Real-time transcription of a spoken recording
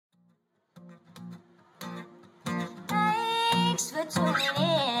Thanks for tuning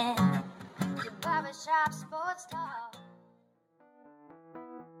in to Barbershop Sports Talk.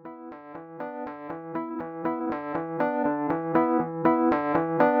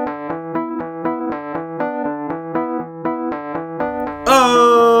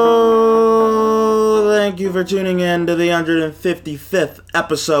 Oh, thank you for tuning in to the 155th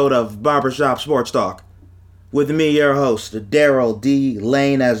episode of Barbershop Sports Talk. With me, your host, Daryl D.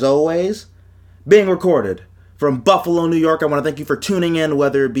 Lane, as always, being recorded from Buffalo, New York. I want to thank you for tuning in,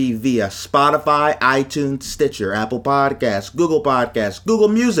 whether it be via Spotify, iTunes, Stitcher, Apple Podcasts, Google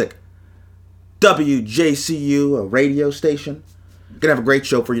Music, WJCU, a radio station. Gonna have a great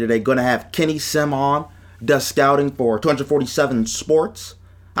show for you today. Gonna have Kenny Sim on, does scouting for 247 Sports.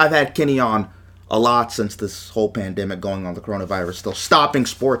 I've had Kenny on a lot since this whole pandemic going on, the coronavirus still stopping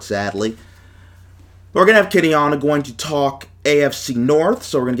sports, sadly. We're going to have Kenny on, going to talk AFC North,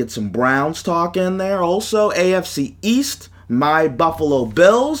 so we're going to get some Browns talk in there. Also, AFC East, my Buffalo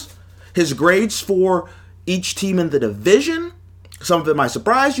Bills, his grades for each team in the division. Some of it might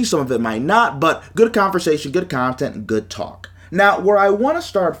surprise you, some of it might not, but good conversation, good content, and good talk. Now, where I want to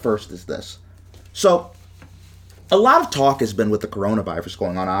start first is this. So, a lot of talk has been with the coronavirus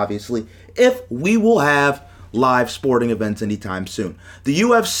going on, obviously, if we will have live sporting events anytime soon. The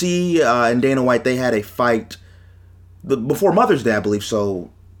UFC and Dana White, they had a fight before Mother's Day, I believe, so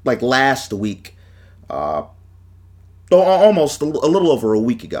like last week, almost a little over a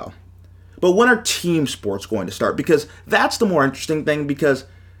week ago. But when are team sports going to start? Because that's the more interesting thing, because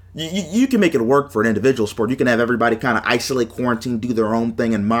you can make it work for an individual sport. You can have everybody kind of isolate, quarantine, do their own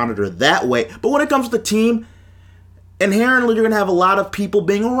thing, and monitor that way. But when it comes to the team, inherently you're going to have a lot of people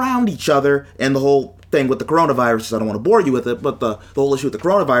being around each other, and the whole thing with the coronavirus is, I don't want to bore you with it, but the whole issue with the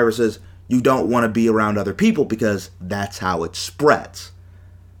coronavirus is you don't want to be around other people because that's how it spreads.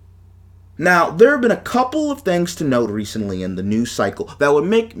 Now, there have been a couple of things to note recently in the news cycle that would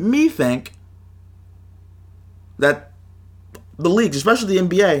make me think that the leagues, especially the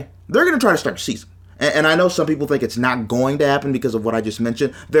NBA, they're going to try to start the season. And I know some people think it's not going to happen because of what I just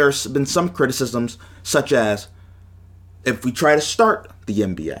mentioned. There's been some criticisms, such as, if we try to start the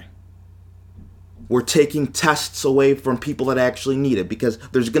NBA, we're taking tests away from people that actually need it, because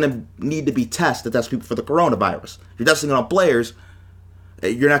there's going to need to be tests to test people for the coronavirus. You're testing on players,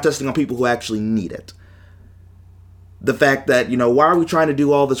 you're not testing on people who actually need it. The fact that, why are we trying to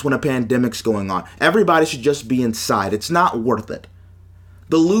do all this when a pandemic's going on? Everybody should just be inside. It's not worth it.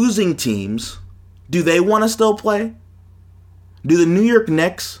 The losing teams, do they want to still play? Do the New York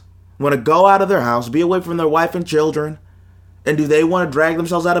Knicks want to go out of their house, be away from their wife and children, and do they want to drag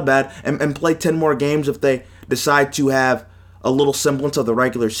themselves out of bed and play 10 more games if they decide to have a little semblance of the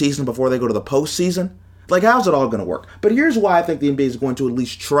regular season before they go to the postseason? Like, how's it all going to work? But here's why I think the NBA is going to at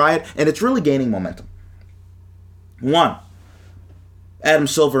least try it, and it's really gaining momentum. One, Adam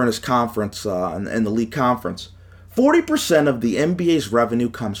Silver in his conference, in the league conference, 40% of the NBA's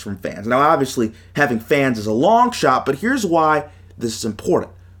revenue comes from fans. Now, obviously, having fans is a long shot, but here's why this is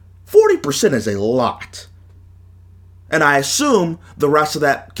important. 40% is a lot. And I assume the rest of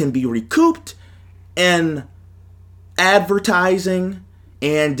that can be recouped in advertising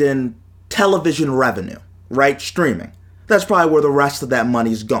and in television revenue, right? Streaming. That's probably where the rest of that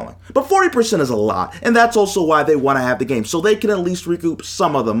money is going. But 40% is a lot, and that's also why they want to have the game, so they can at least recoup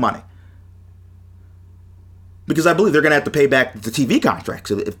some of the money. Because I believe they're going to have to pay back the TV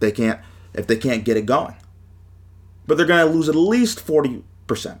contracts if they can't get it going. But they're going to lose at least 40%.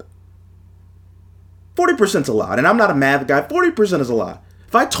 40% is a lot, and I'm not a math guy. 40% is a lot.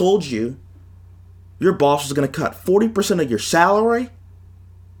 If I told you your boss was going to cut 40% of your salary,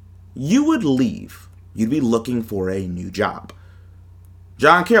 you would leave. You'd be looking for a new job.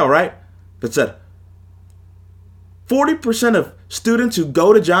 John Carroll, right? That said, 40% of students who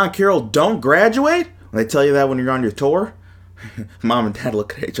go to John Carroll don't graduate? When they tell you that when you're on your tour, mom and dad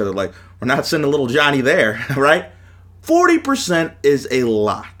look at each other like, we're not sending little Johnny there, right? 40% is a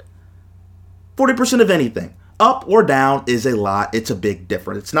lot. 40% of anything, up or down, is a lot. It's a big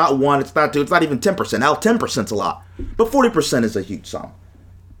difference. It's not 1, it's not 2, it's not even 10%. Now 10% is a lot, but 40% is a huge sum.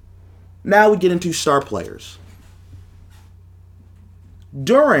 Now we get into star players.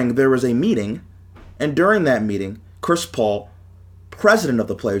 There was a meeting, and during that meeting, Chris Paul, president of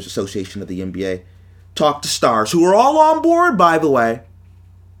the Players Association of the NBA, talked to stars who were all on board, by the way,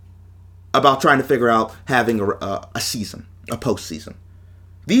 about trying to figure out having a season, a postseason.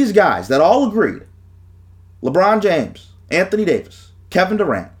 These guys that all agreed, LeBron James, Anthony Davis, Kevin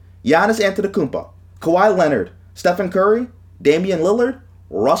Durant, Giannis Antetokounmpo, Kawhi Leonard, Stephen Curry, Damian Lillard,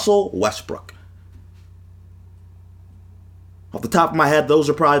 Russell Westbrook. Off the top of my head, those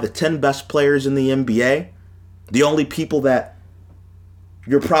are probably the 10 best players in the NBA. The only people that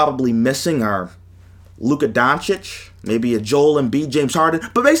you're probably missing are Luka Doncic, maybe a Joel Embiid, James Harden.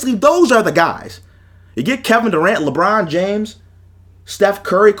 But basically, those are the guys. You get Kevin Durant, LeBron James, Steph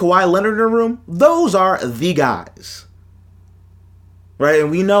Curry, Kawhi Leonard in the room. Those are the guys. Right?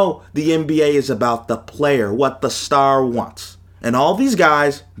 And we know the NBA is about the player, what the star wants. And all these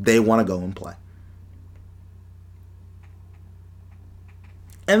guys, they want to go and play.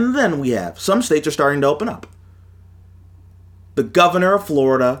 And then we have some states are starting to open up. The governor of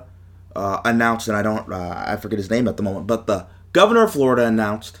Florida announced, and I forget his name at the moment, but the governor of Florida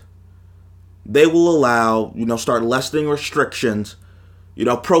announced they will allow, start lessening restrictions.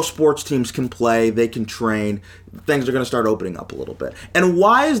 Pro sports teams can play, they can train. Things are going to start opening up a little bit. And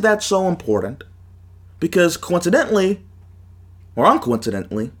why is that so important? Because coincidentally, or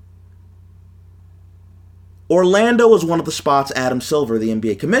uncoincidentally, Orlando is one of the spots Adam Silver, the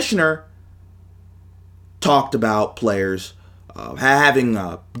NBA commissioner, talked about players having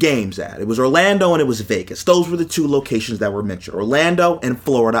games at. It was Orlando and it was Vegas. Those were the two locations that were mentioned. Orlando and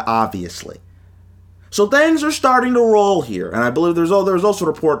Florida, obviously. So things are starting to roll here. And I believe there's also a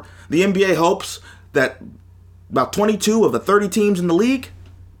report. The NBA hopes that about 22 of the 30 teams in the league,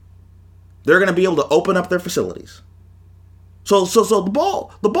 they're going to be able to open up their facilities. So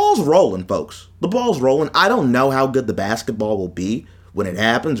the ball's rolling, folks. The ball's rolling. I don't know how good the basketball will be when it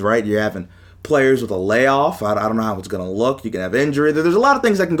happens, right? You're having players with a layoff. I don't know how it's going to look. You can have injury. There's a lot of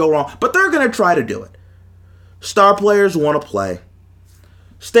things that can go wrong, but they're going to try to do it. Star players want to play.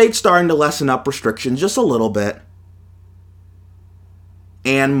 States starting to lessen up restrictions just a little bit.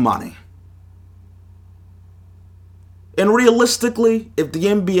 And money. And realistically, if the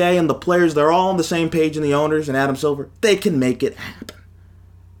NBA and the players, they're all on the same page, and the owners and Adam Silver, they can make it happen.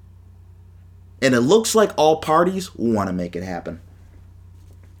 And it looks like all parties want to make it happen.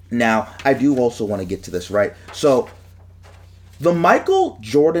 Now, I do also want to get to this, right? So, the Michael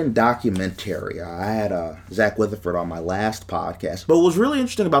Jordan documentary, I had Zach Witherford on my last podcast, but what was really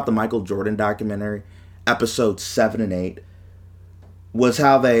interesting about the Michael Jordan documentary, episodes 7 and 8, was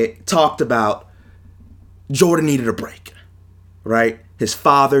how they talked about Jordan needed a break, right? His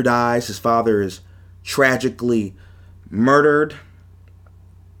father dies. His father is tragically murdered.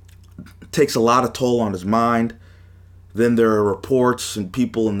 It takes a lot of toll on his mind. Then there are reports and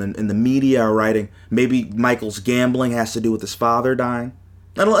people in the media are writing maybe Michael's gambling has to do with his father dying.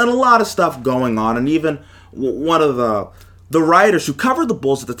 And a lot of stuff going on. And even one of the writers who covered the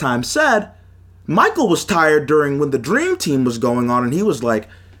Bulls at the time said Michael was tired during when the Dream Team was going on. And he was like,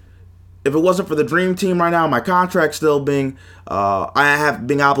 if it wasn't for the Dream Team right now, my contract still being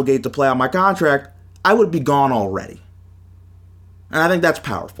obligated to play out my contract, I would be gone already. And I think that's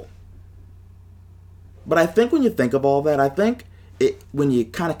powerful. But I think when you think of all that, when you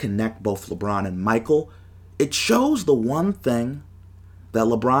kind of connect both LeBron and Michael, it shows the one thing that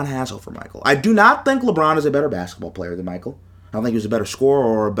LeBron has over Michael. I do not think LeBron is a better basketball player than Michael. I don't think he was a better scorer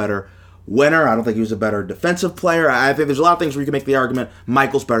or a better winner. I don't think he was a better defensive player. I think there's a lot of things where you can make the argument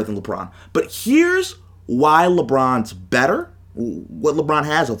Michael's better than LeBron. But here's why LeBron's better, what LeBron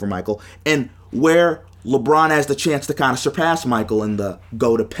has over Michael, and where LeBron has the chance to kind of surpass Michael in the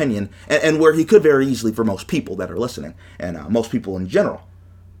GOAT opinion, and where he could very easily for most people that are listening, and most people in general.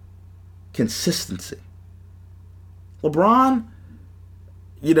 Consistency. LeBron's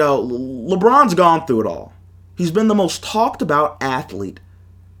gone through it all. He's been the most talked about athlete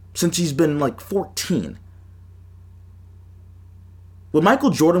since he's been like 14. When Michael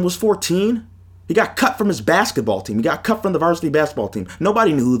Jordan was 14, he got cut from his basketball team. He got cut from the varsity basketball team.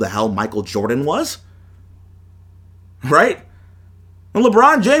 Nobody knew who the hell Michael Jordan was. Right? When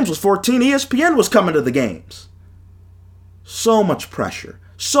LeBron James was 14, ESPN was coming to the games. So much pressure.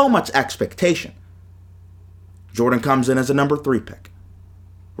 So much expectation. Jordan comes in as a number 3 pick.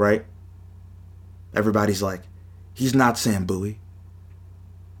 Right? Everybody's like, he's not Sam Bowie.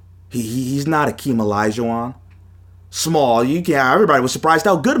 He's not Akeem Olajuwon. Small. Everybody was surprised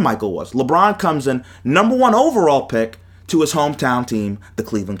how good Michael was. LeBron comes in number 1 overall pick to his hometown team, the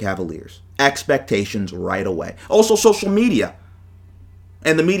Cleveland Cavaliers. Expectations right away. Also social media.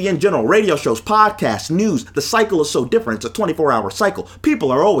 And the media in general. Radio shows, podcasts, news. The cycle is so different. It's a 24-hour cycle.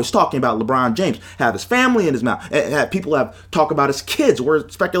 People are always talking about LeBron James. Have his family in his mouth. People have talk about his kids. We're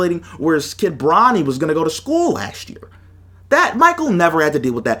speculating where his kid Bronny was going to go to school last year. That Michael never had to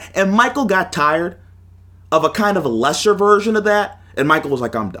deal with that. And Michael got tired of a kind of a lesser version of that. And Michael was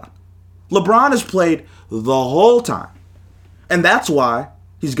like, I'm done. LeBron has played the whole time. And that's why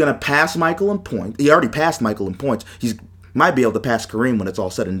he's going to pass Michael in points. He already passed Michael in points. He might be able to pass Kareem when it's all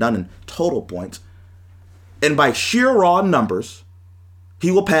said and done in total points. And by sheer raw numbers,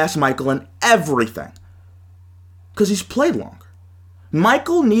 he will pass Michael in everything. Because he's played longer.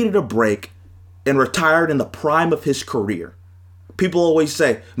 Michael needed a break and retired in the prime of his career. People always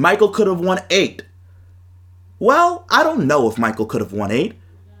say, Michael could have won 8. Well, I don't know if Michael could have won 8.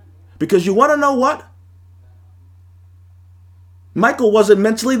 Because you want to know what? Michael wasn't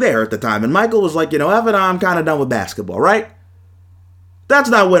mentally there at the time. And Michael was like, Evan, I'm kind of done with basketball, right? That's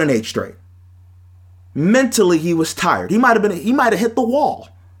not winning 8 straight. Mentally, he was tired. He might have hit the wall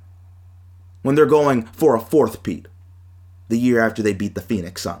when they're going for a 4th peat the year after they beat the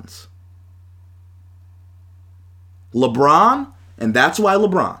Phoenix Suns. LeBron, and that's why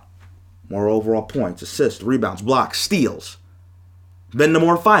LeBron, more overall points, assists, rebounds, blocks, steals, been to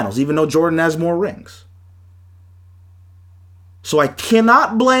more finals, even though Jordan has more rings. So I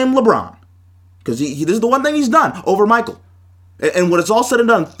cannot blame LeBron, because this is the one thing he's done over Michael. And when it's all said and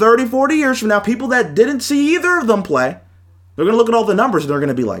done, 30, 40 years from now, people that didn't see either of them play, they're going to look at all the numbers and they're going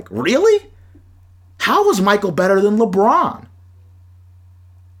to be like, really? How was Michael better than LeBron?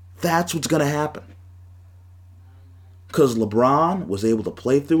 That's what's going to happen. Because LeBron was able to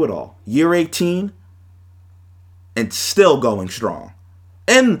play through it all. Year 18, and still going strong.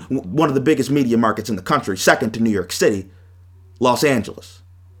 In one of the biggest media markets in the country, second to New York City, Los Angeles.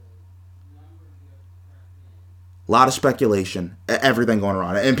 A lot of speculation, everything going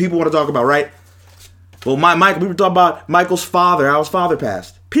around. And people want to talk about, right? Well, we were talking about Michael's father, how his father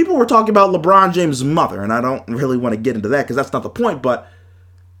passed. People were talking about LeBron James' mother, and I don't really want to get into that because that's not the point, but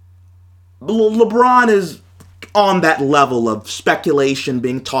LeBron is on that level of speculation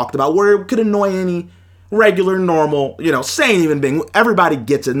being talked about where it could annoy any regular, normal, sane human being. Everybody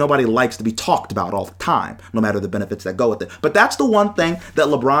gets it. Nobody likes to be talked about all the time, no matter the benefits that go with it. But that's the one thing that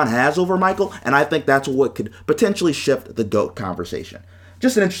LeBron has over Michael, and I think that's what could potentially shift the GOAT conversation.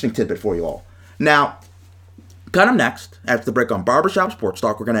 Just an interesting tidbit for you all. Now, coming up next, after the break on Barbershop Sports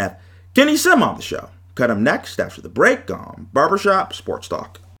Talk, we're going to have Kenny Sim on the show. Cut him next after the break on Barbershop Sports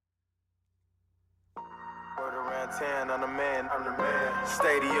Talk.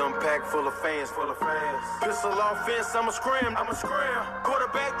 Stadium packed full of fans. Pistol offense, I'ma scram.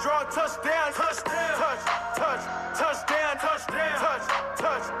 Quarterback draw, touchdown. Touchdown.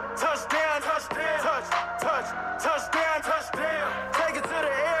 Take it to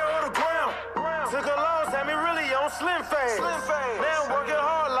the air or the ground. Took a loss, had me really on slim fast. Now I'm working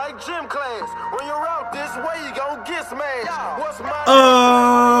hard like gym class. When you're out this way, you gon' get smashed. What's my...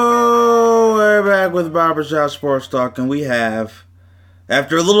 Oh, we're back with Barbershop Sports Talk, and we have,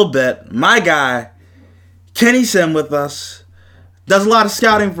 after a little bit, my guy, Kenny Sim with us. Does a lot of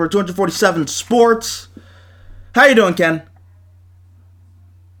scouting for 247 Sports. How you doing, Ken?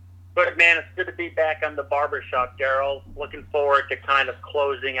 Good, man. It's good to be back on the Barbershop, Daryl. Looking forward to kind of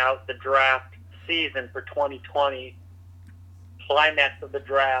closing out the draft season for 2020. Climax of the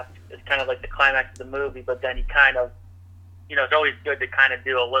draft is kind of like the climax of the movie, but then you kind of, it's always good to kind of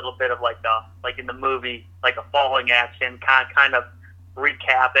do a little bit of like in the movie, like a falling action, kind of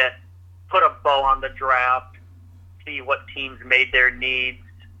recap it, put a bow on the draft, see what teams made their needs,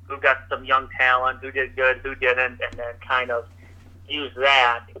 who got some young talent, who did good, who didn't, and then kind of use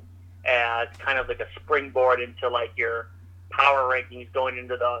that as kind of like a springboard into like your power rankings going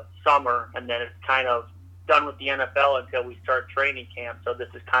into the summer, and then it's kind of done with the NFL until we start training camp. So this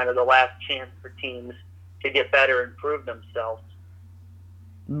is kind of the last chance for teams to get better and prove themselves.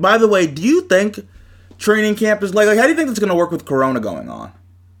 By the way, do you think training camp is like how do you think that's going to work with Corona going on?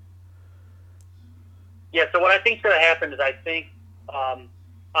 Yeah, so what I think is going to happen is I think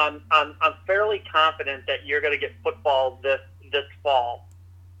I'm fairly confident that you're going to get football this fall.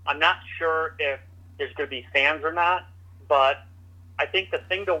 I'm not sure if there's going to be fans or not, but I think the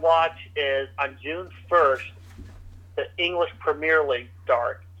thing to watch is on June 1st, the English Premier League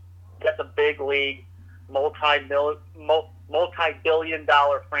starts. That's a big league,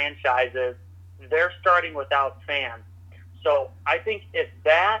 multi-billion-dollar franchises. They're starting without fans. So I think if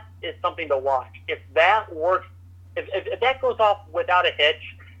that is something to watch, if that works, if that goes off without a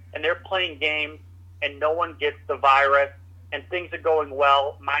hitch and they're playing games and no one gets the virus and things are going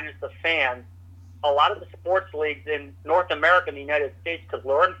well minus the fans, a lot of the sports leagues in North America and the United States could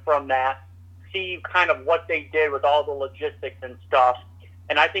learn from that, see kind of what they did with all the logistics and stuff.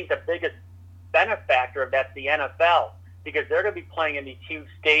 And I think the biggest benefactor of that's the NFL, because they're going to be playing in these huge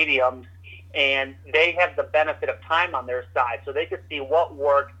stadiums and they have the benefit of time on their side. So they could see what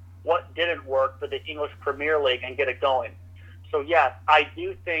worked, what didn't work for the English Premier League and get it going. So yes, I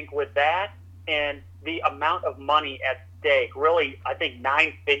do think with that and the amount of money at stake, really, I think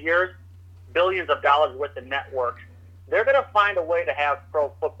 9 figures, billions of dollars worth of networks, they're going to find a way to have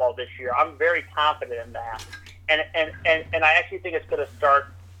pro football this year. I'm very confident in that. And I actually think it's going to start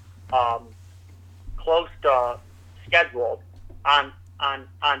close to scheduled on on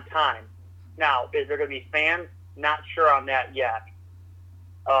time. Now, is there going to be fans? Not sure on that yet.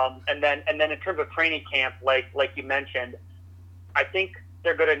 And then in terms of training camp, like you mentioned, I think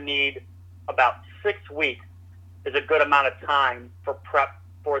they're going to need about 6 weeks is a good amount of time for prep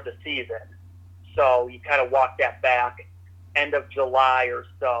for the season. So you kind of walk that back, end of July or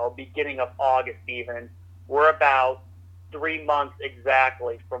so, beginning of August even. We're about 3 months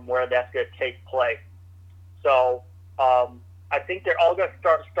exactly from where that's going to take place. So I think they're all going to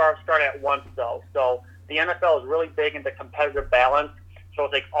start at once, though. So the NFL is really big into competitive balance. So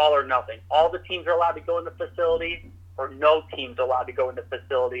it's like all or nothing. All the teams are allowed to go in the facility, or no teams are allowed to go in the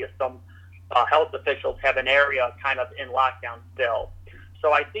facility if some health officials have an area kind of in lockdown still.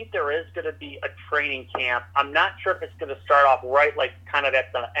 So I think there is going to be a training camp. I'm not sure if it's going to start off right, like kind of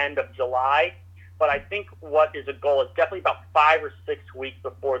at the end of July, but I think what is a goal is definitely about 5 or 6 weeks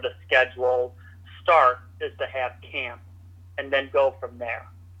before the schedule starts is to have camp and then go from there.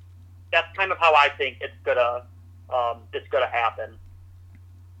 That's kind of how I think it's gonna happen.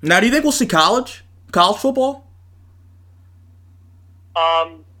 Now, do you think we'll see college football?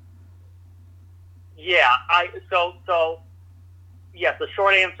 Yeah. So yes. The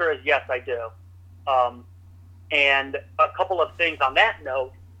short answer is yes, I do. And a couple of things on that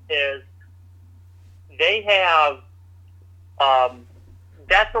note is they have.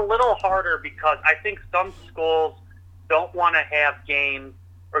 That's a little harder because I think some schools don't want to have games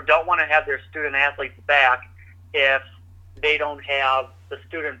or don't want to have their student athletes back if they don't have the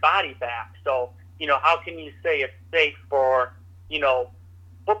student body back. So, how can you say it's safe for,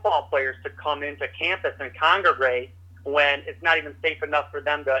 football players to come into campus and congregate when it's not even safe enough for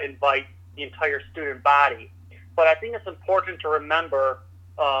them to invite the entire student body? But I think it's important to remember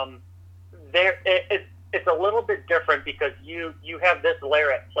it's a little bit different because you have this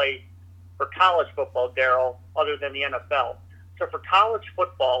layer at play for college football, Daryl, other than the NFL. So for college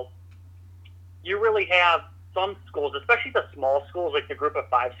football, you really have some schools, especially the small schools like the Group of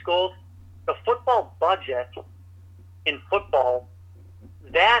 5 schools, the football budget in football,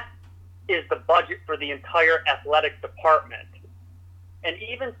 that is the budget for the entire athletic department. And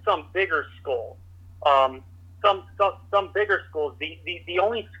even some bigger schools, some bigger schools, the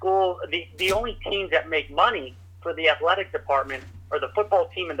only teams that make money for the athletic department are the football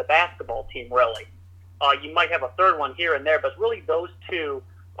team and the basketball team, really. You might have a third one here and there, but really those two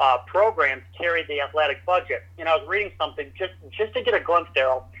programs carry the athletic budget. And I was reading something just to get a glimpse,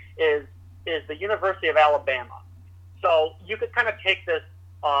 Daryl, is the University of Alabama. So you could kind of take this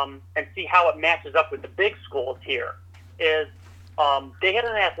and see how it matches up with the big schools here. They had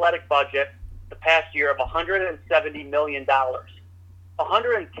an athletic budget the past year of $170 million.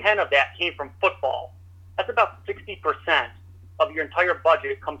 110 of that came from football. That's about 60% of your entire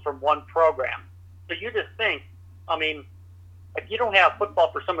budget comes from one program. So you just think, if you don't have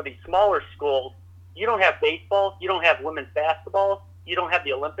football for some of these smaller schools, you don't have baseball, you don't have women's basketball, you don't have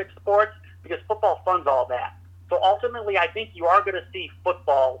the Olympic sports, because football funds all that. So ultimately, I think you are going to see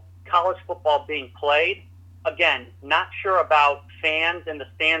football, college football being played. Again, not sure about fans in the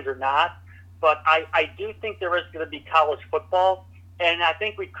stands or not, but I do think there is going to be college football. And I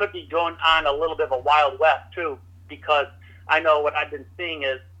think we could be going on a little bit of a Wild West, too, because I know what I've been seeing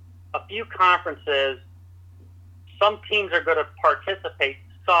is a few conferences, some teams are going to participate,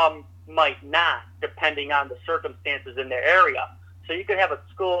 some might not, depending on the circumstances in their area. So you could have a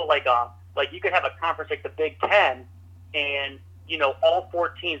school like you could have a conference like the Big Ten, and all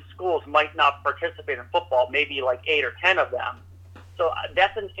 14 schools might not participate in football, maybe like 8 or 10 of them. So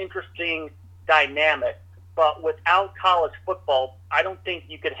that's an interesting dynamic. But without college football, I don't think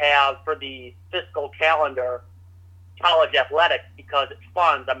you could have for the fiscal calendar college athletics because it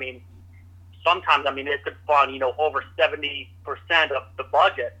funds. Sometimes it could fund over 70% of the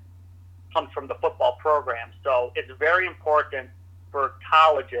budget comes from the football program. So it's very important for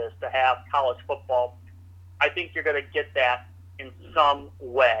colleges to have college football. I think you're going to get that in some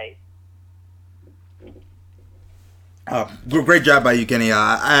way. Great job by you, Kenny.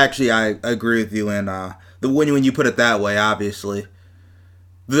 I agree with you, and when you put it that way, obviously,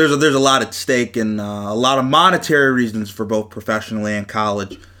 there's a lot at stake and a lot of monetary reasons for both professionally and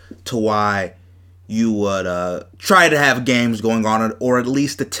college to why you would try to have games going on, or at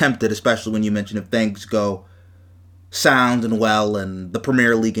least attempt it, especially when you mention if things go sound and well in the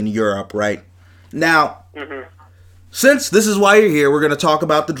Premier League in Europe, right? Now, since this is why you're here, we're going to talk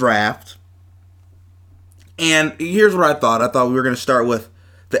about the draft. And here's what I thought. I thought we were going to start with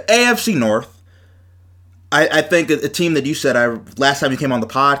the AFC North. I think a team that you said, last time you came on the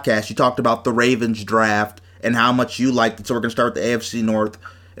podcast, you talked about the Ravens draft and how much you liked it. So we're going to start with the AFC North.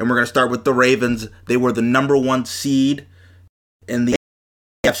 And we're going to start with the Ravens. They were the number 1 seed in the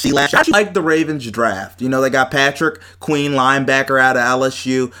AFC last year. I like the Ravens draft. You know, they got Patrick Queen, linebacker out of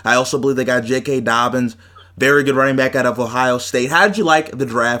LSU. I also believe they got J.K. Dobbins, very good running back out of Ohio State. How did you like the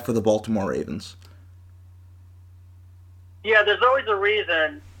draft for the Baltimore Ravens? Yeah, there's always a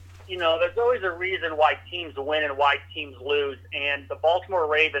reason. There's always a reason why teams win and why teams lose. And the Baltimore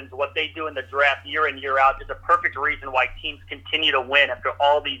Ravens, what they do in the draft year in, year out, is a perfect reason why teams continue to win after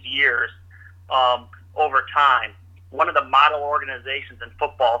all these years over time. One of the model organizations in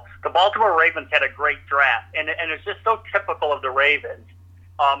football. The Baltimore Ravens had a great draft, and it's just so typical of the Ravens.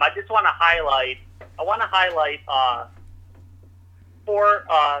 I just want to highlight.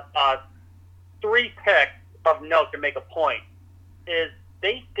 Three picks of note to make a point. Is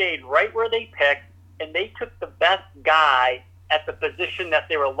they stayed right where they picked, and they took the best guy at the position that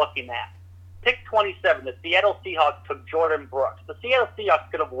they were looking at. Pick 27, the Seattle Seahawks took Jordan Brooks. The Seattle Seahawks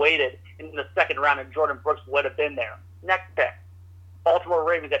could have waited in the second round, and Jordan Brooks would have been there. Next pick, Baltimore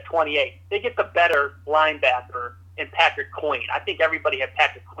Ravens at 28. They get the better linebacker in Patrick Queen. I think everybody had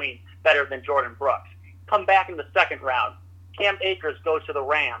Patrick Queen better than Jordan Brooks. Come back in the second round. Cam Akers goes to the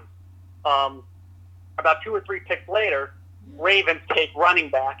Rams. About 2 or 3 picks later, Ravens take running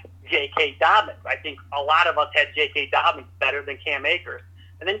back J.K. Dobbins. I think a lot of us had J.K. Dobbins better than Cam Akers.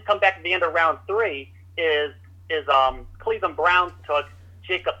 And then come back at the end of round 3 is Cleveland Browns took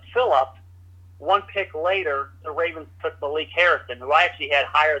Jacob Phillips. 1 pick later, the Ravens took Malik Harrison, who I actually had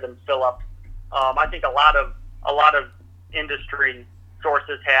higher than Phillips. I think a lot of industry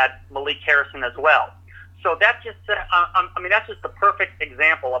sources had Malik Harrison as well. So that's just that's just the perfect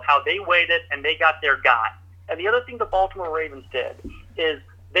example of how they waited and they got their guy. And the other thing the Baltimore Ravens did is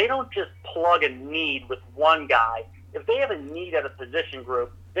they don't just plug a need with one guy. If they have a need at a position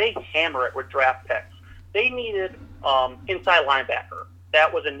group, they hammer it with draft picks. They needed inside linebacker.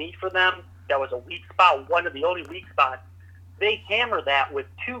 That was a need for them. That was a weak spot, one of the only weak spots. They hammer that with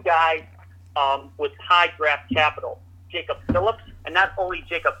 2 guys with high draft capital, Jacob Phillips, and not only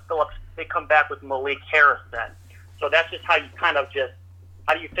Jacob Phillips, they come back with Malik Harrison. So that's just how you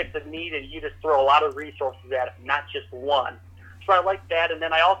how do you fix a need, and you just throw a lot of resources at it, not just one. So I like that. And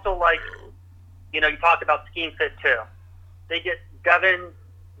then I also like, you talk about scheme fit too. They get Devin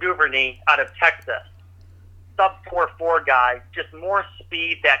Duvernay out of Texas. Sub 4.4 guy, just more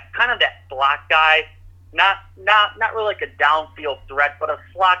speed, that slot guy, not really like a downfield threat, but a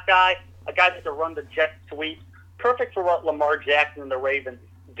slot guy, a guy that can run the jet sweeps. Perfect for what Lamar Jackson and the Ravens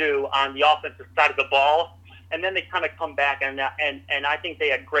do on the offensive side of the ball. And then they kind of come back, and I think they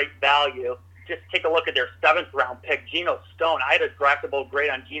had great value. Just take a look at their 7th round pick, Geno Stone. I had a draftable grade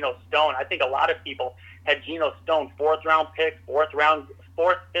on Geno Stone. I think a lot of people had Geno Stone 4th round pick, 5th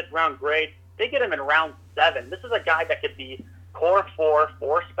round grade. They get him in round 7. This is a guy that could be core 4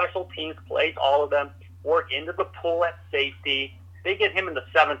 special teams plays, all of them, work into the pool at safety. They get him in the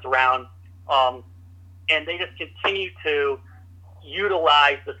 7th round, and they just continue to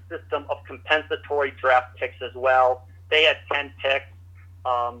utilize the system of compensatory draft picks as well. They had 10 picks.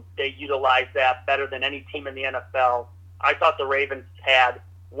 They utilized that better than any team in the NFL. I thought the Ravens had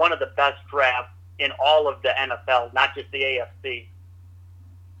one of the best drafts in all of the NFL, not just the AFC.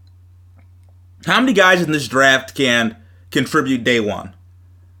 How many guys in this draft can contribute day one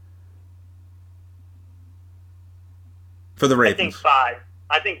for the Ravens? I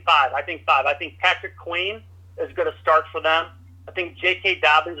think five. I think Patrick Queen is going to start for them. I think J.K.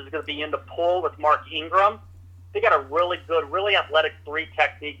 Dobbins is going to be in the pool with Mark Ingram. They got a really good, really athletic 3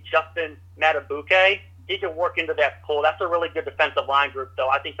 technique. Justin Matabuke, he can work into that pool. That's a really good defensive line group, though.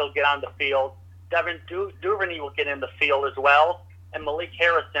 I think he'll get on the field. Devin Duvernay will get in the field as well. And Malik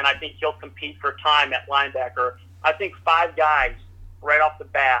Harrison, I think he'll compete for time at linebacker. I think 5 guys right off the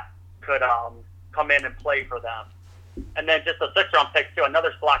bat could come in and play for them. And then just a 6th-round pick, too,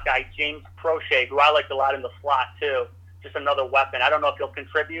 another slot guy, James Prochet, who I liked a lot in the slot, too. Just another weapon. I don't know if he'll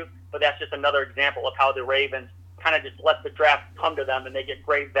contribute, but that's just another example of how the Ravens kind of just let the draft come to them, and they get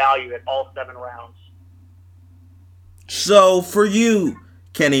great value at all 7 rounds. So for you,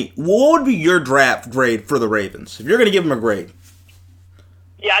 Kenny, what would be your draft grade for the Ravens if you're going to give them a grade?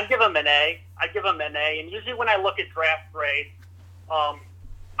 Yeah, I'd give them an A. And usually when I look at draft grades, I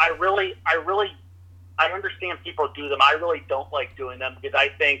understand people do them. I really don't like doing them because I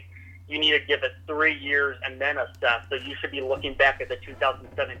think you need to give it 3 years and then assess. So you should be looking back at the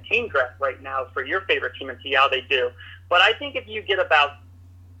 2017 draft right now for your favorite team and see how they do. But I think if you get about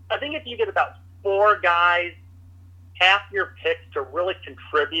 4 guys, half your picks to really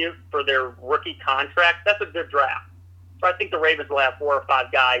contribute for their rookie contract, that's a good draft. So I think the Ravens will have 4 or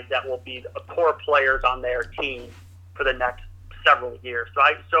 5 guys that will be core players on their team for the next several years. So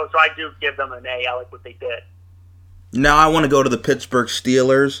I do give them an A. I like what they did. Now I want to go to the Pittsburgh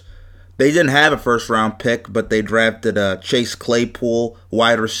Steelers. They didn't have a first-round pick, but they drafted Chase Claypool,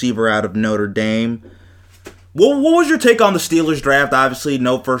 wide receiver out of Notre Dame. What was your take on the Steelers draft? Obviously,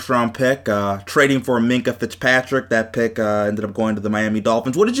 no first-round pick. Trading for Minkah Fitzpatrick, that pick ended up going to the Miami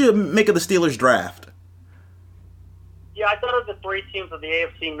Dolphins. What did you make of the Steelers draft? Yeah, I thought of the three teams of the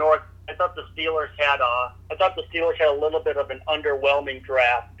AFC North. I thought the Steelers had a little bit of an underwhelming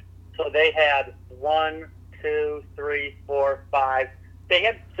draft. So they had 1, 2, 3, 4, 5. They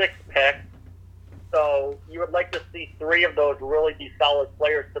had 6 picks. So you would like to see 3 of those really be solid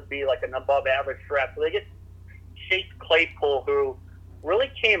players to be like an above-average draft. So they get Chase Claypool, who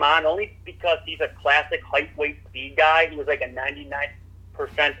really came on only because he's a classic height, weight, speed guy. He was like a 99th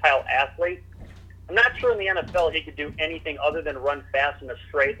percentile athlete. I'm not sure in the NFL he could do anything other than run fast in a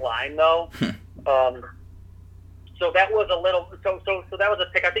straight line, though. So that was a little. So that was a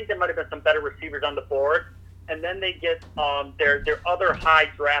pick. I think there might have been some better receivers on the board. And then they get their other high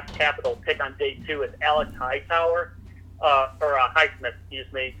draft capital pick on day 2 is Alex Hightower, Highsmith, excuse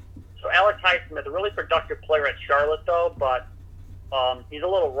me. So Alex Highsmith, a really productive player at Charlotte, though, but he's a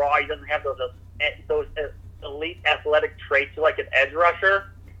little raw. He doesn't have those elite athletic traits like an edge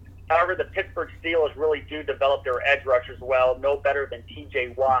rusher. However, the Pittsburgh Steelers really do develop their edge rushers well, no better than T.J.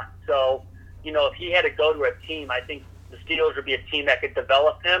 Watt. So, if he had to go to a team, I think the Steelers would be a team that could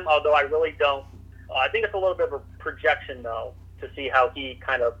develop him, although I really don't. I think it's a little bit of a projection, though, to see how he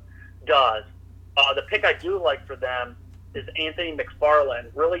kind of does. The pick I do like for them is Anthony McFarland,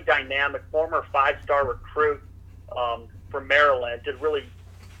 really dynamic, former 5-star recruit from Maryland, did really,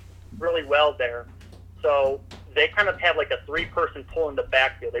 really well there. So they kind of have like a 3-person pull in the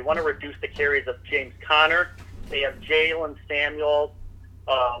backfield. They want to reduce the carries of James Conner. They have Jalen Samuels,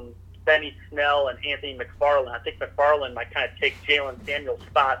 Benny Snell, and Anthony McFarland. I think McFarland might kind of take Jalen Samuels'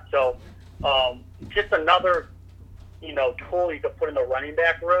 spot. So just another, tool you could put in the running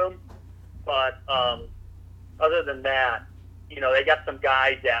back room. But other than that, they got some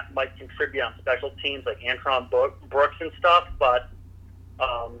guys that might contribute on special teams like Antron Brooks and stuff. But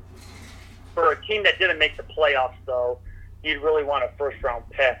for a team that didn't make the playoffs, though, you'd really want a first-round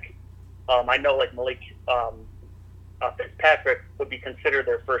pick. I know like Malik Fitzpatrick would be considered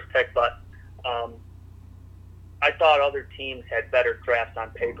their first pick, but I thought other teams had better drafts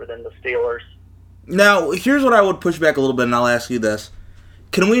on paper than the Steelers. Now, here's what I would push back a little bit, and I'll ask you this.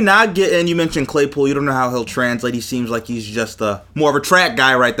 Can we not get, and you mentioned Claypool, you don't know how he'll translate. He seems like he's just more of a track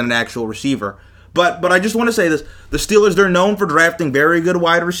guy, right, than an actual receiver. But I just want to say this. The Steelers, they're known for drafting very good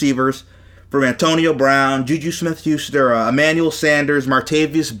wide receivers from Antonio Brown, Juju Smith-Schuster, Emmanuel Sanders,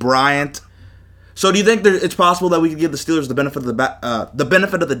 Martavius Bryant. So do you think it's possible that we could give the Steelers the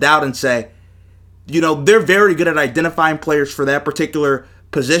benefit of the doubt and say, they're very good at identifying players for that particular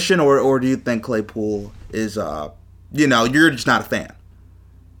position, or do you think Claypool is, you're just not a fan?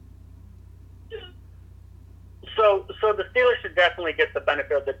 So the Steelers should definitely get the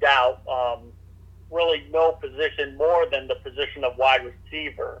benefit of the doubt. Really no position more than the position of wide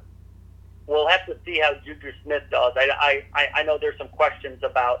receiver. We'll have to see how Juju Smith does. I know there's some questions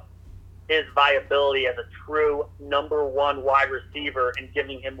about his viability as a true number 1 wide receiver and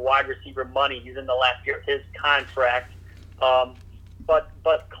giving him wide receiver money. He's in the last year of his contract.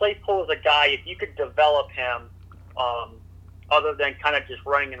 But Claypool is a guy, if you could develop him, other than kind of just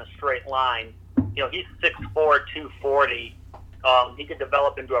running in a straight line, he's 6'4", 240. He could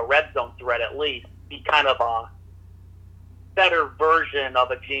develop into a red zone threat at least, be kind of a better version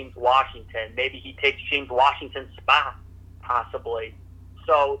of a James Washington. Maybe he takes James Washington's spot, possibly.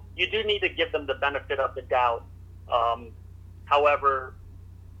 So you do need to give them the benefit of the doubt. However,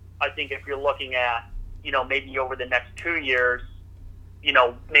 I think if you're looking at, maybe over the next 2 years,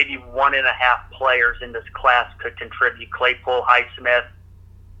 maybe 1.5 players in this class could contribute. Claypool, Highsmith,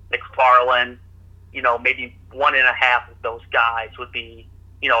 McFarland, maybe 1.5 of those guys would be,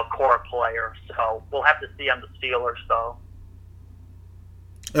 a core player. So we'll have to see on the Steelers, though.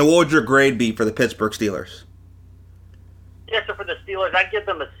 And what would your grade be for the Pittsburgh Steelers? Yeah, so for the Steelers, I'd give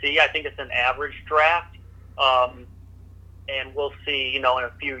them a C. I think it's an average draft. And we'll see, in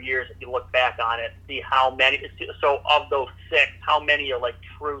a few years, if you look back on it, see how many. So of those 6, how many are like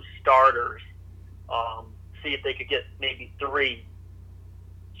true starters? See if they could get maybe 3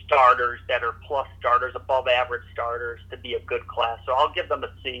 starters that are plus starters, above average starters, to be a good class. So I'll give them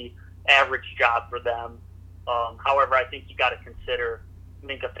a C, average job for them. However, I think you got to consider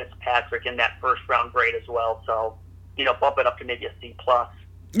Minkah Fitzpatrick in that first round grade as well. So, bump it up to maybe a C+.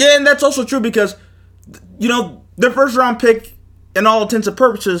 Yeah, and that's also true because, their first round pick, in all intents and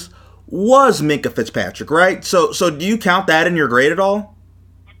purposes, was Minkah Fitzpatrick, right? So do you count that in your grade at all?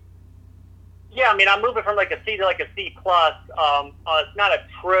 Yeah, I mean, I'm moving from like a C to like a C plus. It's not a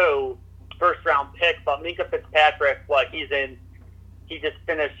true first round pick, but Minka Fitzpatrick, he just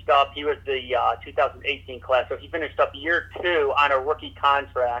finished up. He was the 2018 class, so he finished up year 2 on a rookie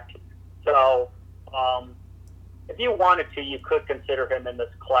contract. So, if you wanted to, you could consider him in this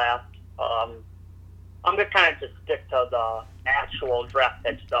class. I'm going to kind of just stick to the actual draft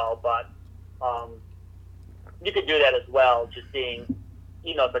picks, though, but you could do that as well, just being,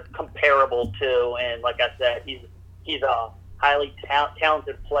 the comparable to, and like I said, he's a highly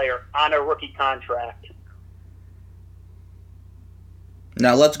talented player on a rookie contract.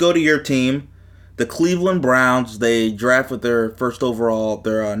 Now let's go to your team, the Cleveland Browns. They draft with their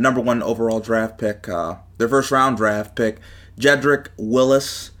number 1 overall draft pick, their first round draft pick, Jedrick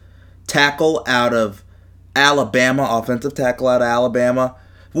Willis, tackle out of Alabama, offensive tackle out of Alabama.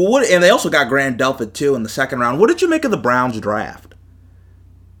 And they also got Grant Delpit too in the second round. What did you make of the Browns draft?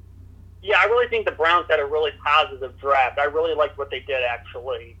 Yeah, I really think the Browns had a really positive draft. I really liked what they did,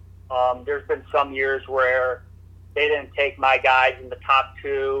 actually. There's been some years where they didn't take my guys in the top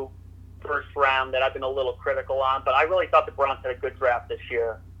 2 first round that I've been a little critical on, but I really thought the Browns had a good draft this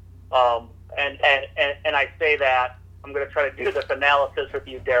year. And I say that I'm going to try to do this analysis with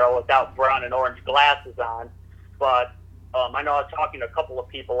you, Daryl, without brown and orange glasses on. But I know I was talking to a couple of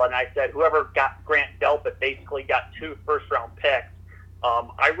people, and I said whoever got Grant Delpit basically got 2 first-round picks.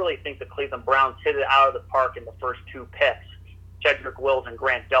 I really think the Cleveland Browns hit it out of the park in the first 2 picks, Jedrick Wills and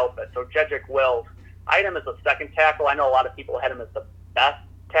Grant Delpit. So Jedrick Wills, I had him as a second tackle. I know a lot of people had him as the best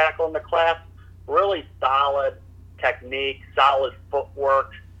tackle in the class. Really solid technique, solid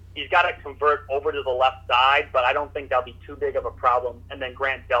footwork. He's got to convert over to the left side, but I don't think that'll be too big of a problem. And then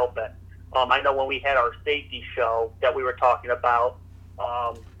Grant Delpit. I know when we had our safety show that we were talking about,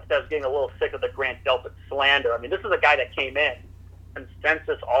 I was getting a little sick of the Grant Delpit slander. I mean, this is a guy that came in,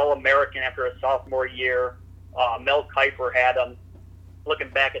 consensus All-American after his sophomore year. Mel Kiper had him. Looking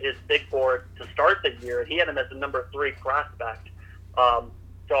back at his big board to start the year, he had him as the number 3 prospect.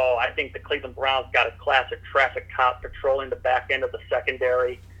 So I think the Cleveland Browns got a classic traffic cop patrolling the back end of the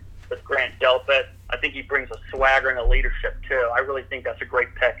secondary with Grant Delpit. I think he brings a swagger and a leadership too. I really think that's a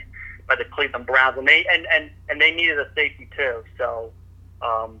great pick by the Cleveland Browns, and they needed a safety too. So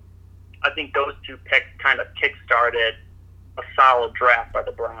I think those 2 picks kind of kick-started a solid draft by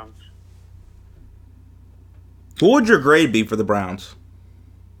the Browns. What would your grade be for the Browns?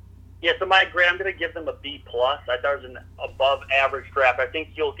 Yeah, so my grade, I'm going to give them a B+. I thought it was an above-average draft. I think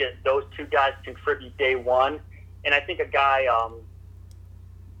you'll get those 2 guys contribute day 1, and I think a guy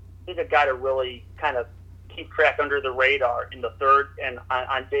to really kind of keep track under the radar in the third and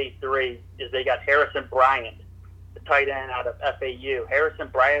on day 3 is they got Harrison Bryant, the tight end out of FAU. Harrison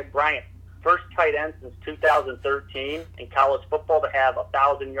Bryant, first tight end since 2013 in college football to have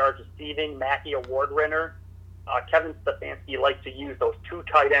 1,000 yards receiving, Mackey Award winner. Kevin Stefanski likes to use those 2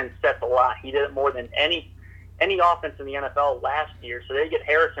 tight end sets a lot. He did it more than any offense in the NFL last year. So they get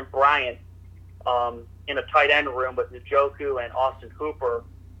Harrison Bryant in a tight end room with Njoku and Austin Hooper.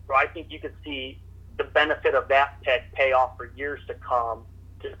 So I think you could see the benefit of that pick pay off for years to come,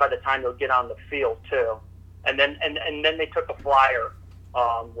 just by the time they'll get on the field too. And then they took a flyer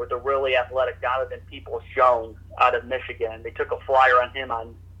with a really athletic Donovan Peoples-Jones out of Michigan. They took a flyer on him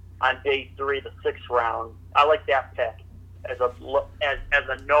on day 3, the 6th round. I like that pick as a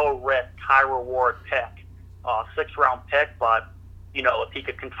no-risk, high-reward pick. 6th round pick, but, if he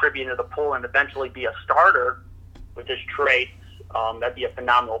could contribute into the pool and eventually be a starter with his traits, that'd be a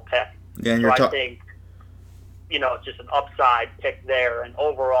phenomenal pick. Yeah, and so I think, just an upside pick there, and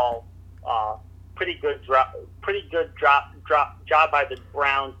overall, pretty good job by the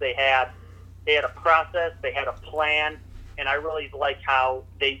Browns. They had a process, they had a plan, and I really like how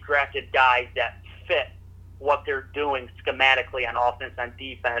they drafted guys that fit what they're doing schematically on offense and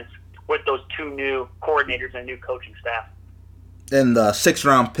defense with those 2 new coordinators and new coaching staff. And the 6th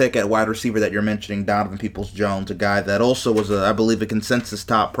round pick at wide receiver that you're mentioning, Donovan Peoples-Jones, a guy that also was, I believe, a consensus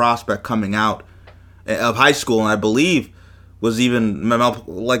top prospect coming out of high school, and I believe was even Mel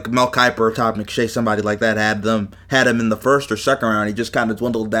Kiper, Todd McShay, somebody like that had him in the 1st or 2nd round. He just kind of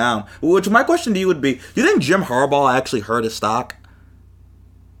dwindled down. Which my question to you would be: do you think Jim Harbaugh actually hurt his stock?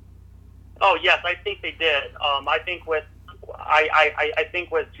 Oh yes, I think they did. I think with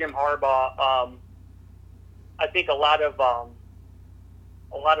Jim Harbaugh, I think a lot of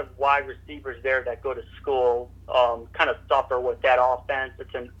wide receivers there that go to school kind of suffer with that offense.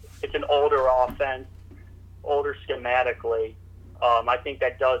 It's an older offense, older schematically. I think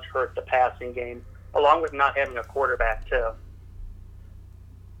that does hurt the passing game, along with not having a quarterback too.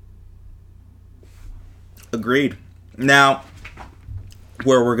 Agreed. Now,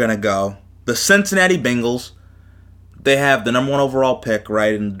 where we're gonna go the Cincinnati Bengals, they have the number 1 overall pick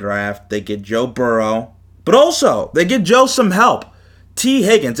right in the draft. They get Joe Burrow, but also they get Joe some help, T.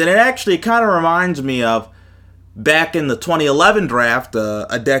 Higgins, and it actually kind of reminds me of back in the 2011 draft,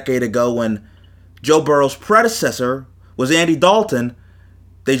 a decade ago, when Joe Burrow's predecessor was Andy Dalton.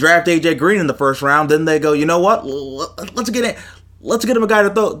 They draft A.J. Green in the first round. Then they go, you know what? Let's get him a guy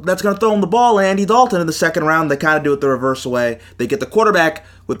that's going to throw him the ball. Andy Dalton in the second round. They kind of do it the reverse way. They get the quarterback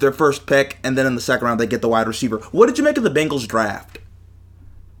with their first pick, and then in the second round they get the wide receiver. What did you make of the Bengals draft?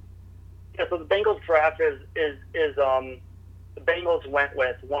 Yeah, so the Bengals draft is the Bengals went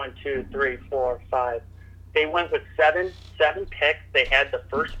with 1, 2, 3, 4, 5. They went with seven picks. They had the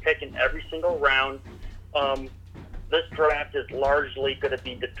first pick in every single round. This draft is largely going to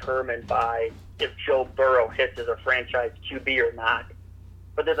be determined by if Joe Burrow hits as a franchise QB or not.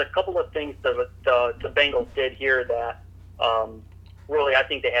 But there's a couple of things that the Bengals did here that really, I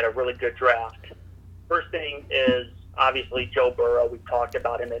think they had a really good draft. First thing is obviously Joe Burrow. We've talked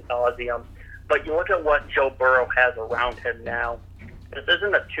about him ad nauseum. But you look at what Joe Burrow has around him now. This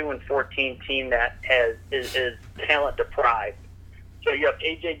isn't a 2-14 team that is talent deprived. So you have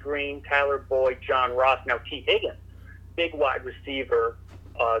A.J. Green, Tyler Boyd, John Ross, now T. Higgins, big wide receiver.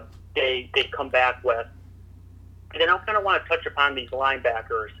 They come back with. And then I kind of want to touch upon these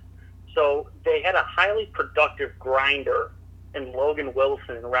linebackers. So they had a highly productive grinder in Logan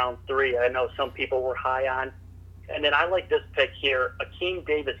Wilson in round 3. I know some people were high on. And then I like this pick here, Akeem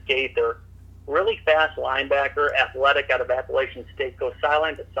Davis-Gaither, really fast linebacker, athletic out of Appalachian State, goes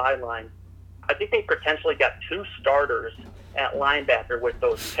sideline to sideline. I think they potentially got 2 starters at linebacker with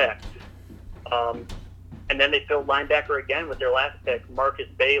those picks. And then they filled linebacker again with their last pick, Marcus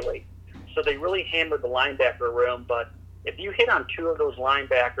Bailey. So they really hammered the linebacker room. But if you hit on 2 of those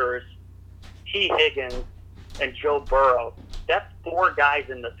linebackers, T. Higgins and Joe Burrow, that's 4 guys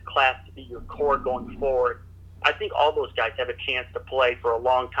in this class to be your core going forward. I think all those guys have a chance to play for a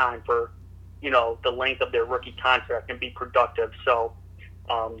long time for, the length of their rookie contract and be productive. So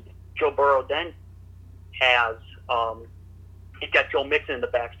Joe Burrow then has he's got Joe Mixon in the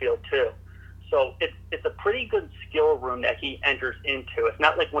backfield too. So it's a pretty good skill room that he enters into. It's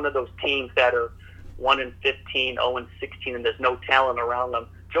not like one of those teams that are 1-15, 0-16, and there's no talent around them.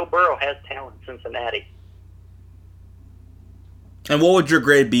 Joe Burrow has talent in Cincinnati. And what would your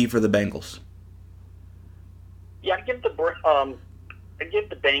grade be for the Bengals? Yeah, I'd give the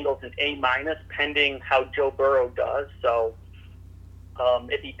Bengals an A- pending how Joe Burrow does. So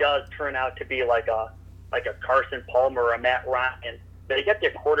if he does turn out to be like a Carson Palmer or a Matt Ryan, they get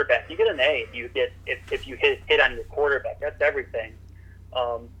their quarterback. You get an A if you hit on your quarterback. That's everything.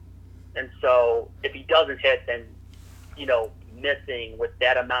 And so if he doesn't hit, then missing with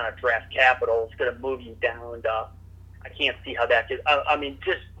that amount of draft capital is going to move you down. I can't see how that could. I mean,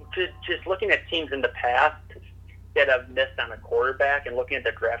 just looking at teams in the past that have missed on a quarterback and looking at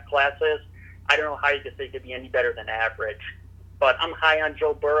their draft classes, I don't know how you could say it could be any better than average. But I'm high on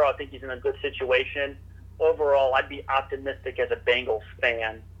Joe Burrow. I think he's in a good situation. Overall, I'd be optimistic as a Bengals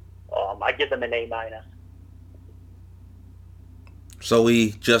fan. I give them an A-. So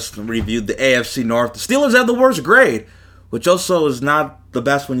we just reviewed the AFC North. The Steelers have the worst grade, which also is not the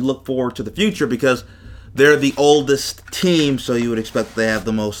best when you look forward to the future because they're the oldest team, so you would expect they have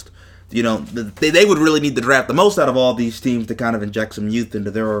the most, they would really need to draft the most out of all these teams to kind of inject some youth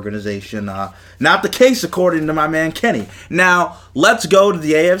into their organization. Not the case, according to my man Kenny. Now, let's go to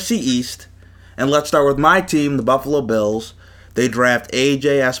the AFC East. And let's start with my team, the Buffalo Bills. They draft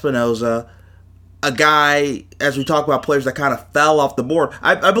A.J. Espinoza, a guy, as we talk about players that kind of fell off the board.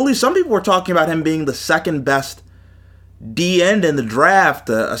 I believe some people were talking about him being the second best D-end in the draft,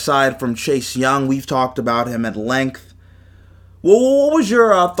 aside from Chase Young. We've talked about him at length. Well, what was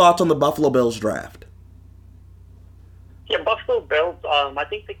your thoughts on the Buffalo Bills draft? Yeah, Buffalo Bills, I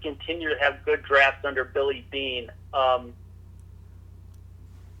think they continue to have good drafts under Billy Beane.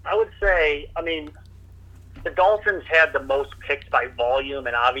 I would say, the Dolphins had the most picks by volume,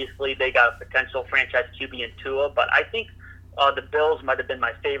 and obviously they got a potential franchise QB in Tua, but I think the Bills might have been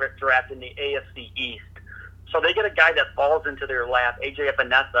my favorite draft in the AFC East. So they get a guy that falls into their lap, A.J.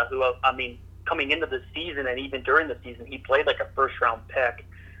 Epinesa, who, coming into the season and even during the season, he played like a first-round pick.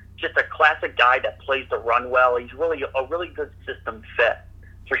 Just a classic guy that plays the run well. He's really a really good system fit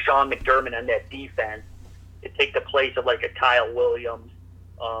for Sean McDermott and that defense to take the place of like a Kyle Williams.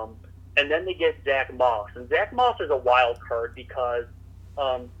 And then they get Zach Moss. And Zach Moss is a wild card because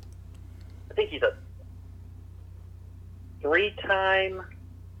I think he's a 3-time,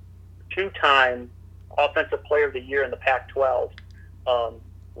 2-time Offensive Player of the Year in the Pac-12.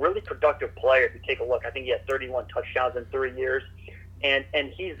 Really productive player if you take a look. I think he had 31 touchdowns in 3 years. And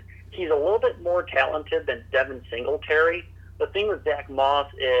he's he's a little bit more talented than Devin Singletary. The thing with Zach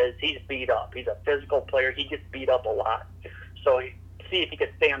Moss is he's beat up. He's a physical player. He gets beat up a lot. So see if he can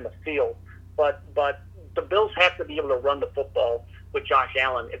stay on the field. But the Bills have to be able to run the football with Josh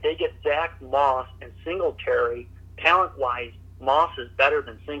Allen. If they get Zach Moss and Singletary, talent-wise, Moss is better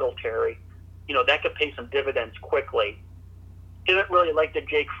than Singletary. That could pay some dividends quickly. Didn't really like the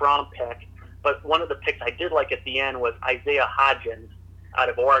Jake Fromm pick, but one of the picks I did like at the end was Isaiah Hodgins out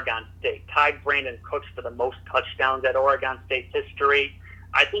of Oregon State. Tied Brandon Cooks for the most touchdowns at Oregon State's history.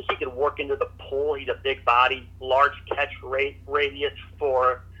 I think he could work into the pull. He's a big body, large catch radius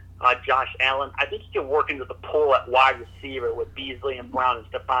for Josh Allen. I think he can work into the pull at wide receiver with Beasley and Brown and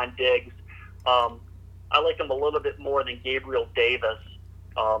Stephon Diggs. I like him a little bit more than Gabriel Davis.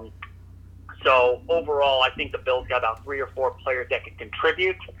 So overall, I think the Bills got about 3 or 4 players that can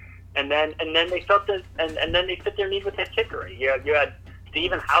contribute, and then they felt that, and then they fit their need with that kicker. You had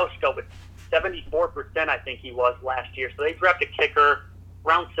Stephen Hauschka with 74%, I think he was last year. So they drafted a kicker.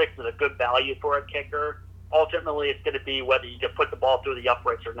 Round 6 is a good value for a kicker. Ultimately, it's going to be whether you can put the ball through the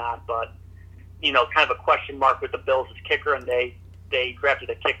uprights or not. But kind of a question mark with the Bills' kicker, and they drafted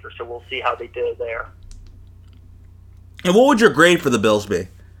a kicker, so we'll see how they did there. And what would your grade for the Bills be?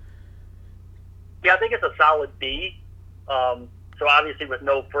 Yeah, I think it's a solid B. So obviously with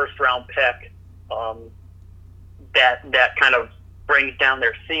no first-round pick, that kind of brings down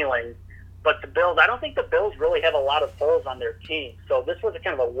their ceiling. But the Bills, I don't think the Bills really have a lot of holes on their team. So this was a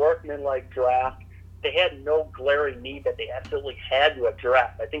kind of a workman-like draft. They had no glaring need that they absolutely had to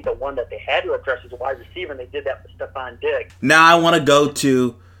address. I think the one that they had to address was a wide receiver, and they did that with Stephon Diggs. Now I want to go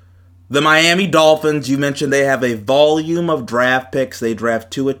to the Miami Dolphins. You mentioned they have a volume of draft picks. They draft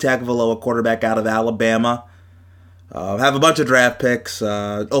Tua Tagovailoa, a quarterback out of Alabama. Have a bunch of draft picks.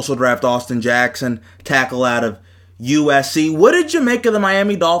 Also draft Austin Jackson, tackle out of USC. What did you make of the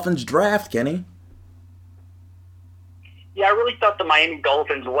Miami Dolphins draft, Kenny? Yeah, I really thought the Miami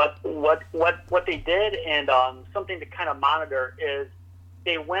Dolphins, what they did, and something to kind of monitor is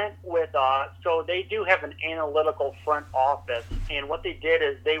they went with, so they do have an analytical front office, and what they did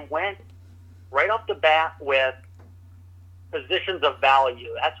is they went right off the bat with positions of value.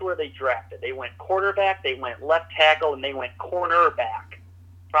 That's where they drafted. They went quarterback, they went left tackle, and they went cornerback.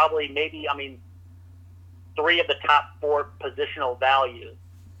 Probably, maybe, 3 of the top 4 positional values.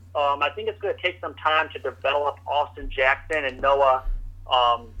 I think it's going to take some time to develop Austin Jackson and Noah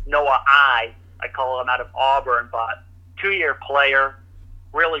I call him, out of Auburn, but 2-year player,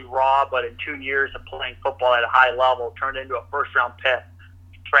 really raw, but in 2 years of playing football at a high level, turned into a first-round pick.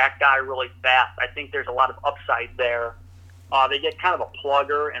 Track guy really fast. I think there's a lot of upside there. They get kind of a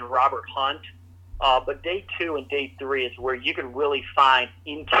plugger in Robert Hunt, but day 2 and day 3 is where you can really find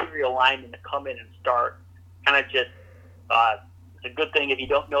interior linemen to come in and start. Kind of just, it's a good thing if you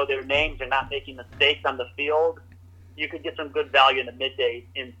don't know their names and not making mistakes on the field. You could get some good value in the midday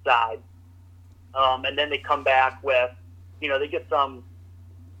inside. And then they come back with, they get some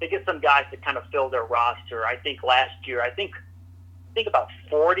guys to kind of fill their roster. I think last year, I think about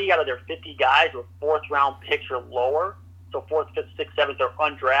 40 out of their 50 guys were 4th-round picks or lower. So 4th, 5th, 6th, 7th, they're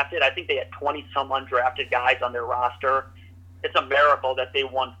undrafted. I think they had 20-some undrafted guys on their roster. It's a miracle that they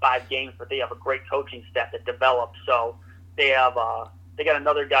won 5 games, but they have a great coaching staff that developed. So they have they got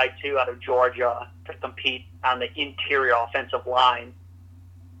another guy too out of Georgia to compete on the interior offensive line.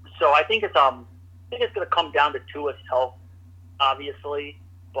 So I think it's going to come down to Tua's health, obviously,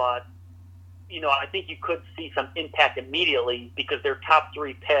 but I think you could see some impact immediately because their top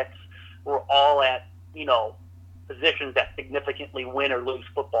 3 picks were all at positions that significantly win or lose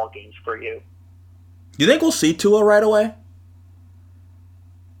football games for you. You think we'll see Tua right away?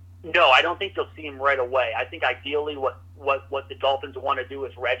 No, I don't think you'll see him right away. I think ideally what the Dolphins want to do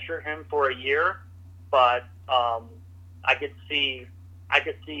is redshirt him for a year, but I could see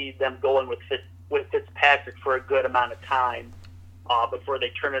them going with Fitzpatrick for a good amount of time before they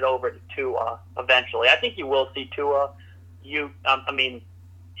turn it over to Tua eventually. I think you will see Tua.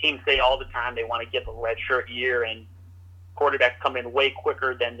 Teams say all the time they want to give a redshirt year, and quarterbacks come in way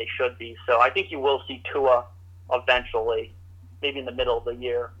quicker than they should be. So I think you will see Tua eventually, maybe in the middle of the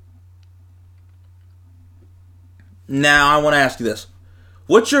year. Now, I want to ask you this.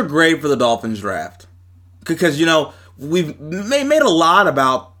 What's your grade for the Dolphins draft? Because, we've made a lot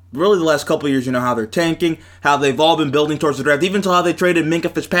about, really the last couple of years, how they're tanking, how they've all been building towards the draft, even until how they traded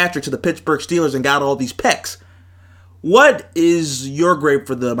Minkah Fitzpatrick to the Pittsburgh Steelers and got all these picks. What is your grade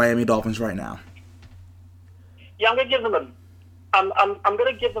for the Miami Dolphins right now? Yeah, I'm going to give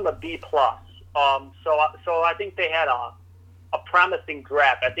them a B+. So I think they had a promising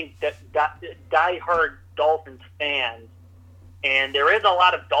draft. I think that diehard Dolphins fans And there is a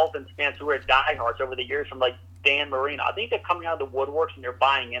lot of Dolphins fans who are diehards over the years, from like Dan Marino. I think they're coming out of the woodworks and they're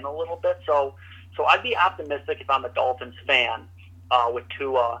buying in a little bit. So I'd be optimistic if I'm a Dolphins fan with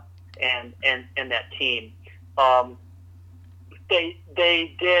Tua and that team.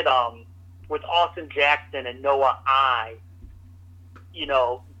 They did with Austin Jackson and Noah I.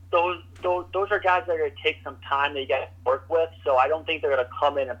 Those are guys that are going to take some time that you got to work with. So I don't think they're going to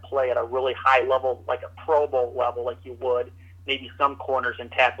come in and play at a really high level, like a Pro Bowl level, like you would maybe some corners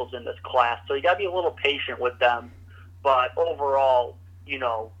and tackles in this class. So you got to be a little patient with them. But overall,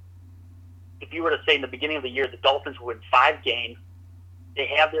 if you were to say in the beginning of the year the Dolphins would win 5 games, they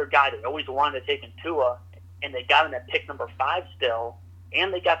have their guy they always wanted to take in Tua, and they got him at pick number 5 still,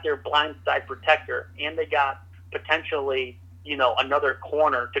 and they got their blindside protector, and they got potentially another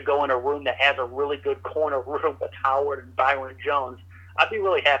corner to go in a room that has a really good corner room with Howard and Byron Jones. I'd be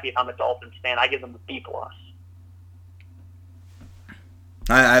really happy if I'm a Dolphins fan. I give them a B+.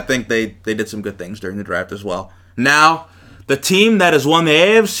 I think they did some good things during the draft as well. Now, the team that has won the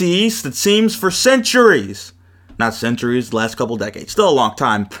AFC East, it seems, for centuries. Not centuries, the last couple decades. Still a long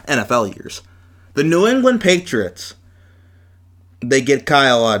time, NFL years. The New England Patriots. They get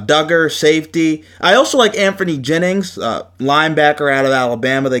Kyle Duggar, safety. I also like Anthony Jennings, linebacker out of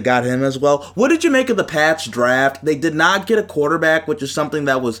Alabama. They got him as well. What did you make of the Pats draft? They did not get a quarterback, which is something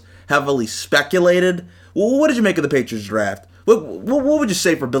that was heavily speculated. What did you make of the Patriots draft? What would you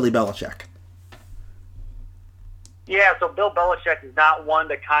say for Billy Belichick? Yeah, so Bill Belichick is not one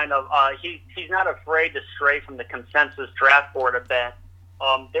to kind of he's not afraid to stray from the consensus draft board a bit.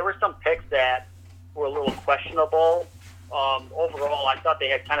 There were some picks that were a little questionable. Overall, I thought they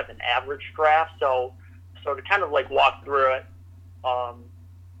had kind of an average draft. So to kind of like walk through it,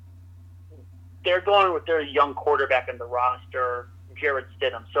 they're going with their young quarterback in the roster, Jarrett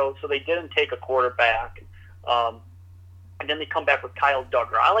Stidham. So they didn't take a quarterback. And then they come back with Kyle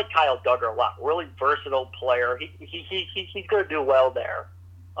Duggar. I like Kyle Duggar a lot. Really versatile player. He's going to do well there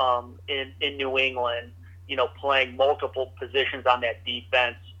in New England, playing multiple positions on that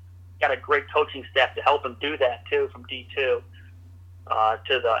defense. Got a great coaching staff to help him do that, too, from D2 to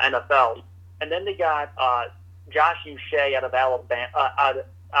the NFL. And then they got Josh Uche out of Alabama,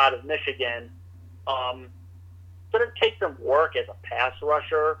 out of Michigan. Going to take some work as a pass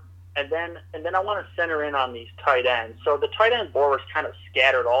rusher. And then I want to center in on these tight ends. So the tight end board was kind of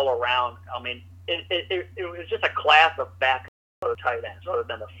scattered all around. I mean, it was just a class of back tight ends other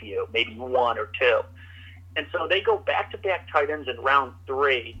than a few, maybe 1 or 2. And so they go back-to-back tight ends in round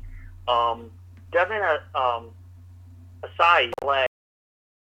 3. Devin Asai play.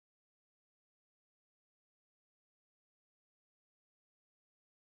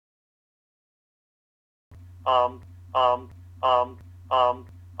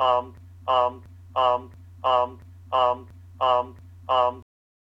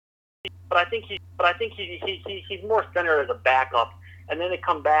 But I think he's more centered as a backup. And then they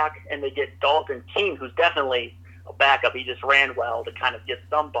come back and they get Dalton Keene, who's definitely a backup. He just ran well to kind of get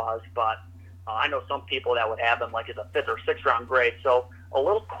some buzz, but I know some people that would have him like as a 5th or 6th round grade. So a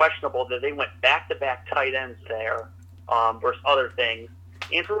little questionable that they went back-to-back tight ends there versus other things.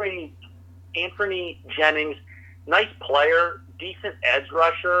 Anthony Jennings, nice player, decent edge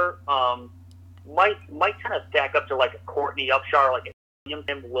rusher. Might kind of stack up to like a Courtney Upshaw, like a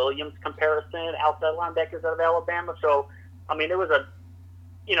Tim Williams comparison, outside linebackers out of Alabama. So, I mean, there was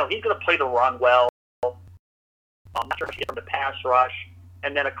he's going to play the run well. I'm not sure if he from the pass rush.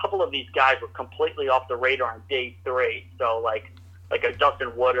 And then a couple of these guys were completely off the radar on day 3. So, like a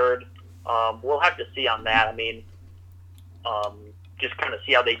Dustin Woodard. We'll have to see on that. I mean, just kind of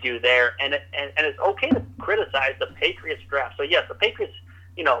see how they do there. And it's okay to criticize the Patriots draft. So, yes, the Patriots,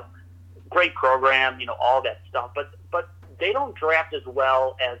 great program, all that stuff. But they don't draft as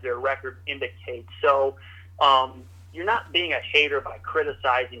well as their record indicates. So you're not being a hater by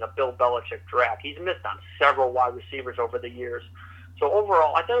criticizing a Bill Belichick draft. He's missed on several wide receivers over the years. So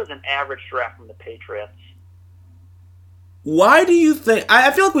overall, I thought it was an average draft from the Patriots. Why do you think?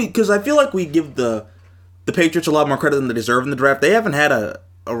 I feel like we give the Patriots a lot more credit than they deserve in the draft. They haven't had a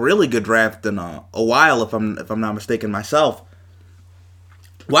really good draft in a while, if I'm not mistaken myself.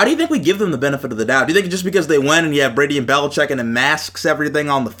 Why do you think we give them the benefit of the doubt? Do you think just because they win and you have Brady and Belichick and it masks everything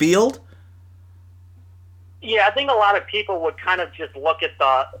on the field? Yeah, I think a lot of people would kind of just look at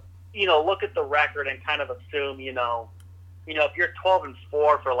the record and kind of assume, if you're 12-4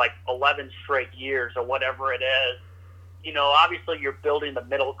 for like 11 straight years or whatever it is, obviously you're building the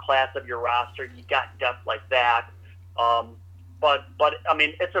middle class of your roster. You got depth like that, but I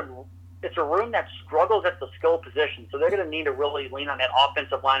mean it's a room that struggles at the skill position, so they're going to need to really lean on that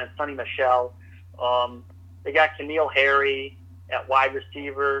offensive line and Sonny Michel. They got Keneal Harry. at wide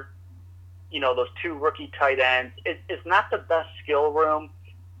receiver, those 2 rookie tight ends. It's not the best skill room.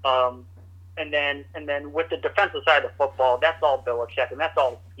 And then with the defensive side of the football, that's all Belichick, and that's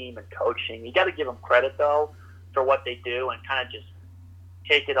all scheme and coaching. You got to give them credit, though, for what they do and kind of just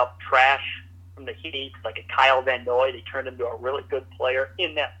take it up trash from the Heat, like a Kyle Van Noy. They turned him into a really good player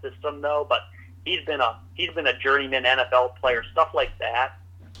in that system, though, but he's been a journeyman NFL player, stuff like that.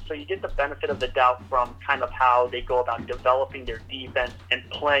 So you get the benefit of the doubt from kind of how they go about developing their defense and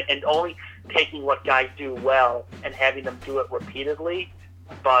play, and only taking what guys do well and having them do it repeatedly.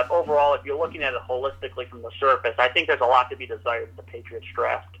 But overall, if you're looking at it holistically from the surface, I think there's a lot to be desired in the Patriots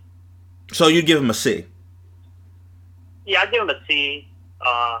draft. So you'd give him a C? Yeah, I'd give him a C,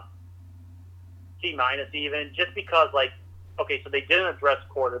 C minus even, just because, so they didn't address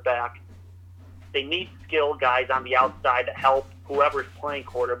quarterback. They need skilled guys on the outside to help whoever's playing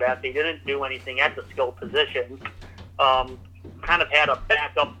quarterback. They didn't do anything at the skill position. Kind of had a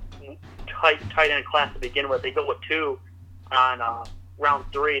backup tight end class to begin with. They go with 2 on round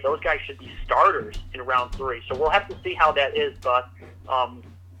 3. Those guys should be starters in round 3. So we'll have to see how that is. But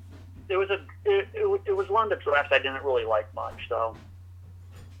it was one of the drafts I didn't really like much. So.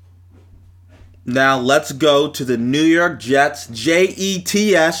 Now let's go to the New York Jets.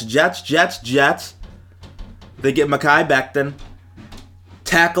 Jets, Jets. They get Mekhi Becton,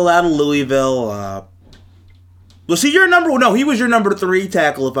 tackle out of Louisville. Was he your number? No, he was your number 3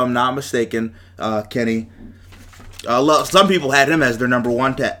 tackle, if I'm not mistaken, Kenny. Some people had him as their number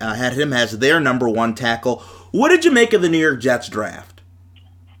 1. Had him as their number 1 tackle. What did you make of the New York Jets draft?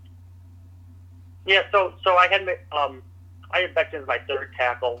 Yeah, so I had Becton as my 3rd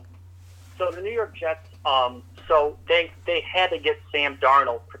tackle. So the New York Jets, so they had to get Sam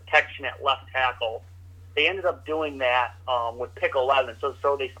Darnold protection at left tackle. They ended up doing that with pick 11.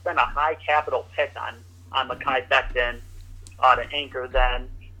 So they spent a high capital pick on Mekhi Becton to anchor them.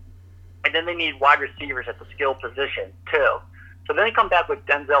 And then they need wide receivers at the skill position, too. So then they come back with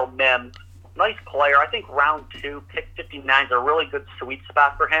Denzel Mims. Nice player. I think round 2, pick 59 is a really good sweet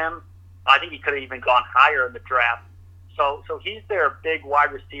spot for him. I think he could have even gone higher in the draft. So he's their big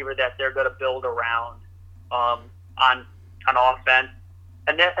wide receiver that they're going to build around on offense.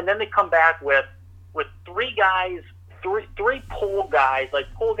 And then they come back with 3 guys, three pull guys, like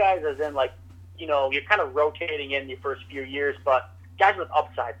pull guys as in you're kind of rotating in your first few years, but guys with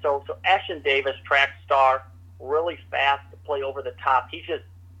upside. So Ashton Davis, track star, really fast to play over the top. He's just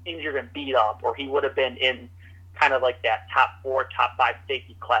injured and beat up, or he would have been in kind of like that top 4, top 5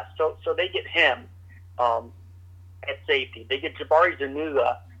 safety class. So they get him at safety. They get Jabari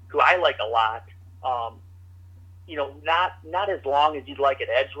Zuniga, who I like a lot. Not as long as you'd like an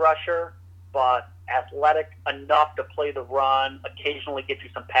edge rusher, but athletic enough to play the run, occasionally get you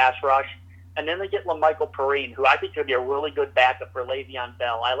some pass rush. And then they get LaMichael Perrine, who I think could be a really good backup for Le'Veon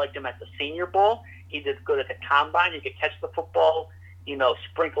Bell. I liked him at the Senior Bowl. He did good at the Combine. He could catch the football,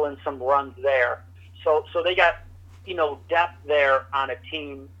 sprinkle in some runs there. So they got, depth there on a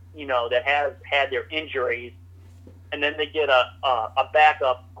team, that has had their injuries. And then they get a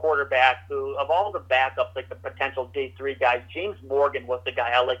backup quarterback who, of all the backups, like the potential day 3 guys, James Morgan was the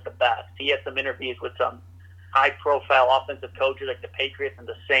guy I liked the best. He had some interviews with some high-profile offensive coaches like the Patriots and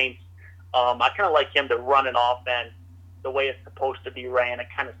the Saints. I kind of like him to run an offense the way it's supposed to be ran and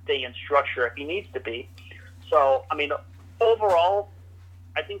kind of stay in structure if he needs to be. So, overall,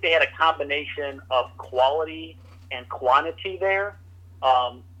 I think they had a combination of quality and quantity there.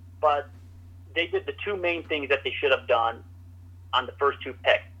 But they did the 2 main things that they should have done on the first 2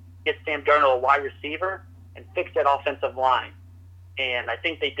 picks. Get Sam Darnold a wide receiver and fix that offensive line. And I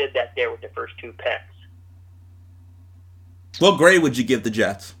think they did that there with the first 2 picks. What grade would you give the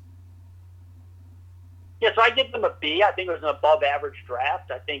Jets? Yeah, so I give them a B. I think it was an above-average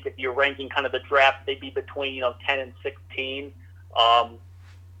draft. I think if you're ranking kind of the draft, they'd be between 10 and 16.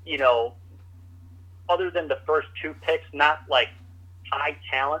 Other than the first 2 picks, not like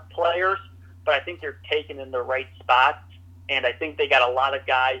high-talent players, but I think they're taken in the right spots. And I think they got a lot of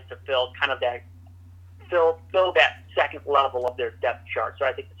guys to fill kind of that fill that second level of their depth chart. So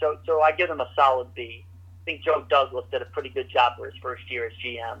I think so I give them a solid B. I think Joe Douglas did a pretty good job for his first year as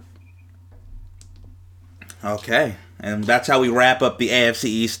GM. Okay, and that's how we wrap up the AFC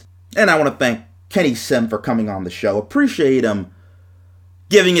East. And I want to thank Kenny Sim for coming on the show. Appreciate him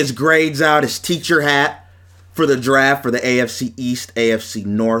giving his grades out, his teacher hat for the draft for the AFC East, AFC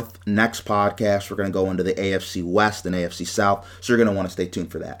North. Next podcast, we're going to go into the AFC West and AFC South, so you're going to want to stay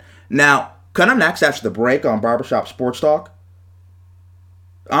tuned for that. Now, coming up next after the break on Barbershop Sports Talk,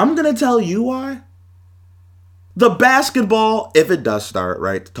 I'm going to tell you why. The basketball, if it does start,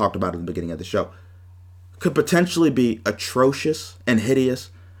 right, talked about at the beginning of the show, could potentially be atrocious and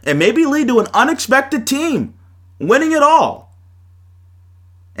hideous and maybe lead to an unexpected team winning it all.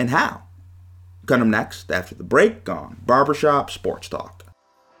 And how? Coming next after the break on Barbershop Sports Talk.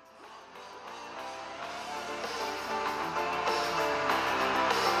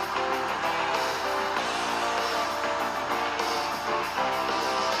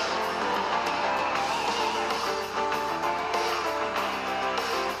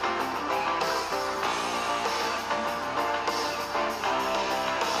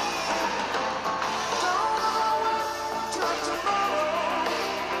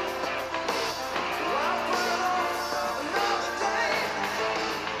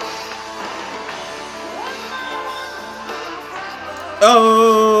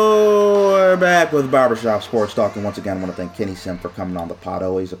 Oh, we're back with Barbershop Sports Talk, and once again, I want to thank Kenny Sim for coming on the pod.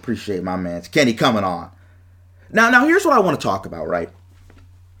 Always appreciate my man's Kenny coming on. Now, here's what I want to talk about, right?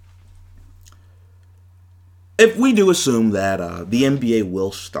 If we do assume that the NBA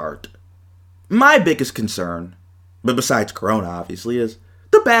will start, my biggest concern, but besides Corona, obviously, is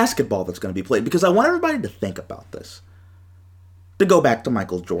the basketball that's going to be played, because I want everybody to think about this. To go back to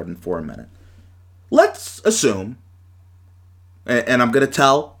Michael Jordan for a minute. Let's assume, and I'm going to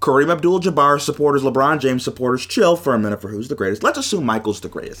tell Kareem Abdul-Jabbar supporters, LeBron James supporters, chill for a minute for who's the greatest. Let's assume Michael's the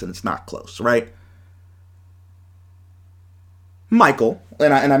greatest, and it's not close, right? Michael,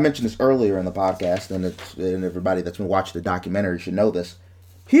 and I mentioned this earlier in the podcast, and everybody that's been watching the documentary should know this.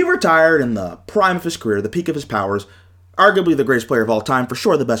 He retired in the prime of his career, the peak of his powers, arguably the greatest player of all time, for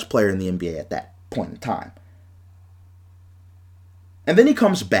sure the best player in the NBA at that point in time. And then he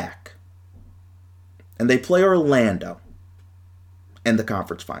comes back, and they play Orlando in the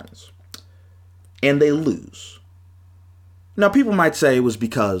conference finals. And they lose. Now, people might say it was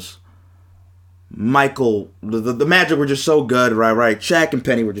because Michael, the Magic were just so good, right? Shaq and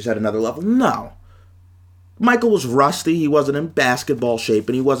Penny were just at another level. No. Michael was rusty, he wasn't in basketball shape,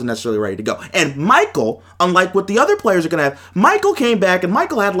 and he wasn't necessarily ready to go. And Michael, unlike what the other players are going to have, Michael came back, and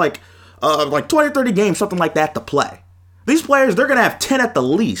Michael had like 20 or 30 games, something like that, to play. These players, they're going to have 10 at the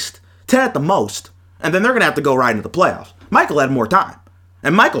least, 10 at the most, and then they're going to have to go right into the playoffs. Michael had more time,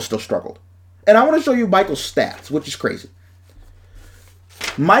 and Michael still struggled. And I want to show you Michael's stats, which is crazy.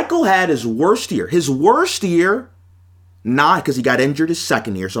 Michael had his worst year. Not because he got injured his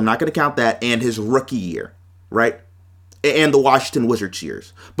second year, so I'm not going to count that, and his rookie year, right? And the Washington Wizards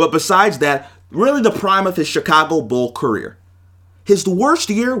years. But besides that, really the prime of his Chicago Bull career. His worst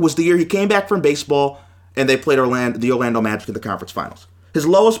year was the year he came back from baseball and they played the Orlando Magic in the conference finals. His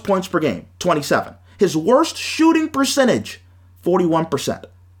lowest points per game, 27. His worst shooting percentage, 41%.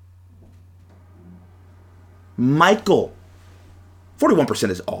 Michael, 41%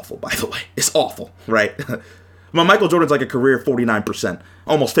 is awful, by the way. It's awful, right? Well, Michael Jordan's like a career 49%,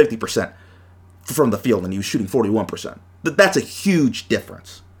 almost 50% from the field, and he was shooting 41%. That's a huge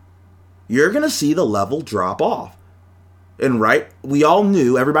difference. You're going to see the level drop off. And right,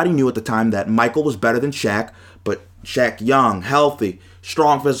 everybody knew at the time that Michael was better than Shaq, but Shaq young, healthy,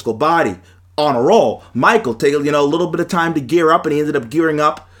 strong physical body, on a roll. Michael take a little bit of time to gear up, and he ended up gearing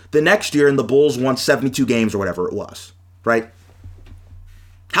up the next year, and the Bulls won 72 games or whatever it was, right?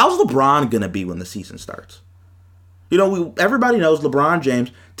 How's LeBron going to be when the season starts? Everybody knows LeBron James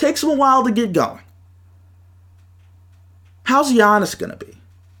takes him a while to get going. How's Giannis going to be?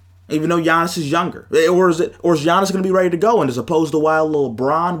 Even though Giannis is younger. Or is Giannis going to be ready to go, and as opposed to while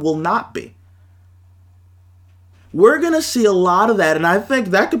LeBron will not be? We're going to see a lot of that, and I think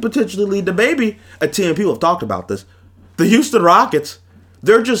that could potentially lead to maybe a team. People have talked about this. The Houston Rockets,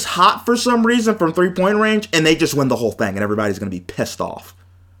 they're just hot for some reason from three-point range, and they just win the whole thing, and everybody's going to be pissed off.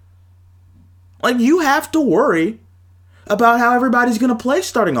 You have to worry about how everybody's going to play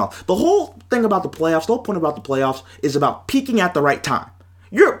starting off. The whole thing about the playoffs, the whole point about the playoffs is about peaking at the right time.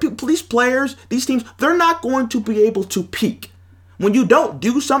 These players, these teams, they're not going to be able to peak. When you don't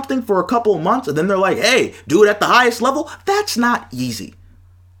do something for a couple of months and then they're like, hey, do it at the highest level, that's not easy.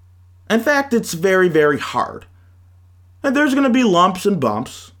 In fact, it's very, very hard. And there's going to be lumps and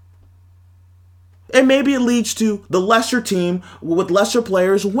bumps. And maybe it leads to the lesser team with lesser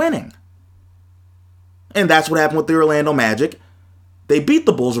players winning. And that's what happened with the Orlando Magic. They beat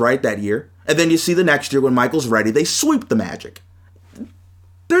the Bulls right that year. And then you see the next year when Michael's ready, they sweep the Magic.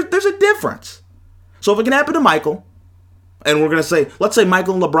 There's a difference. So if it can happen to Michael, and we're going to say, let's say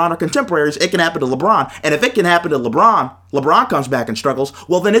Michael and LeBron are contemporaries, it can happen to LeBron. And if it can happen to LeBron comes back and struggles,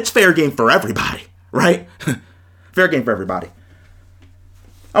 well, then it's fair game for everybody, right? Fair game for everybody.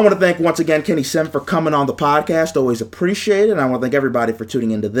 I want to thank once again Kenny Sim for coming on the podcast. Always appreciate it. And I want to thank everybody for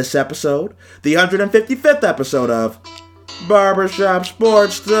tuning into this episode, the 155th episode of Barbershop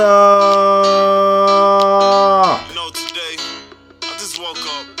Sports Talk. You know, today, I just woke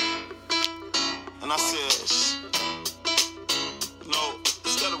up and I said,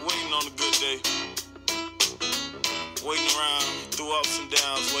 instead of waiting on a good day, waiting around through ups and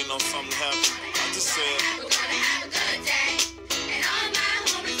downs, waiting on something to happen, I just said,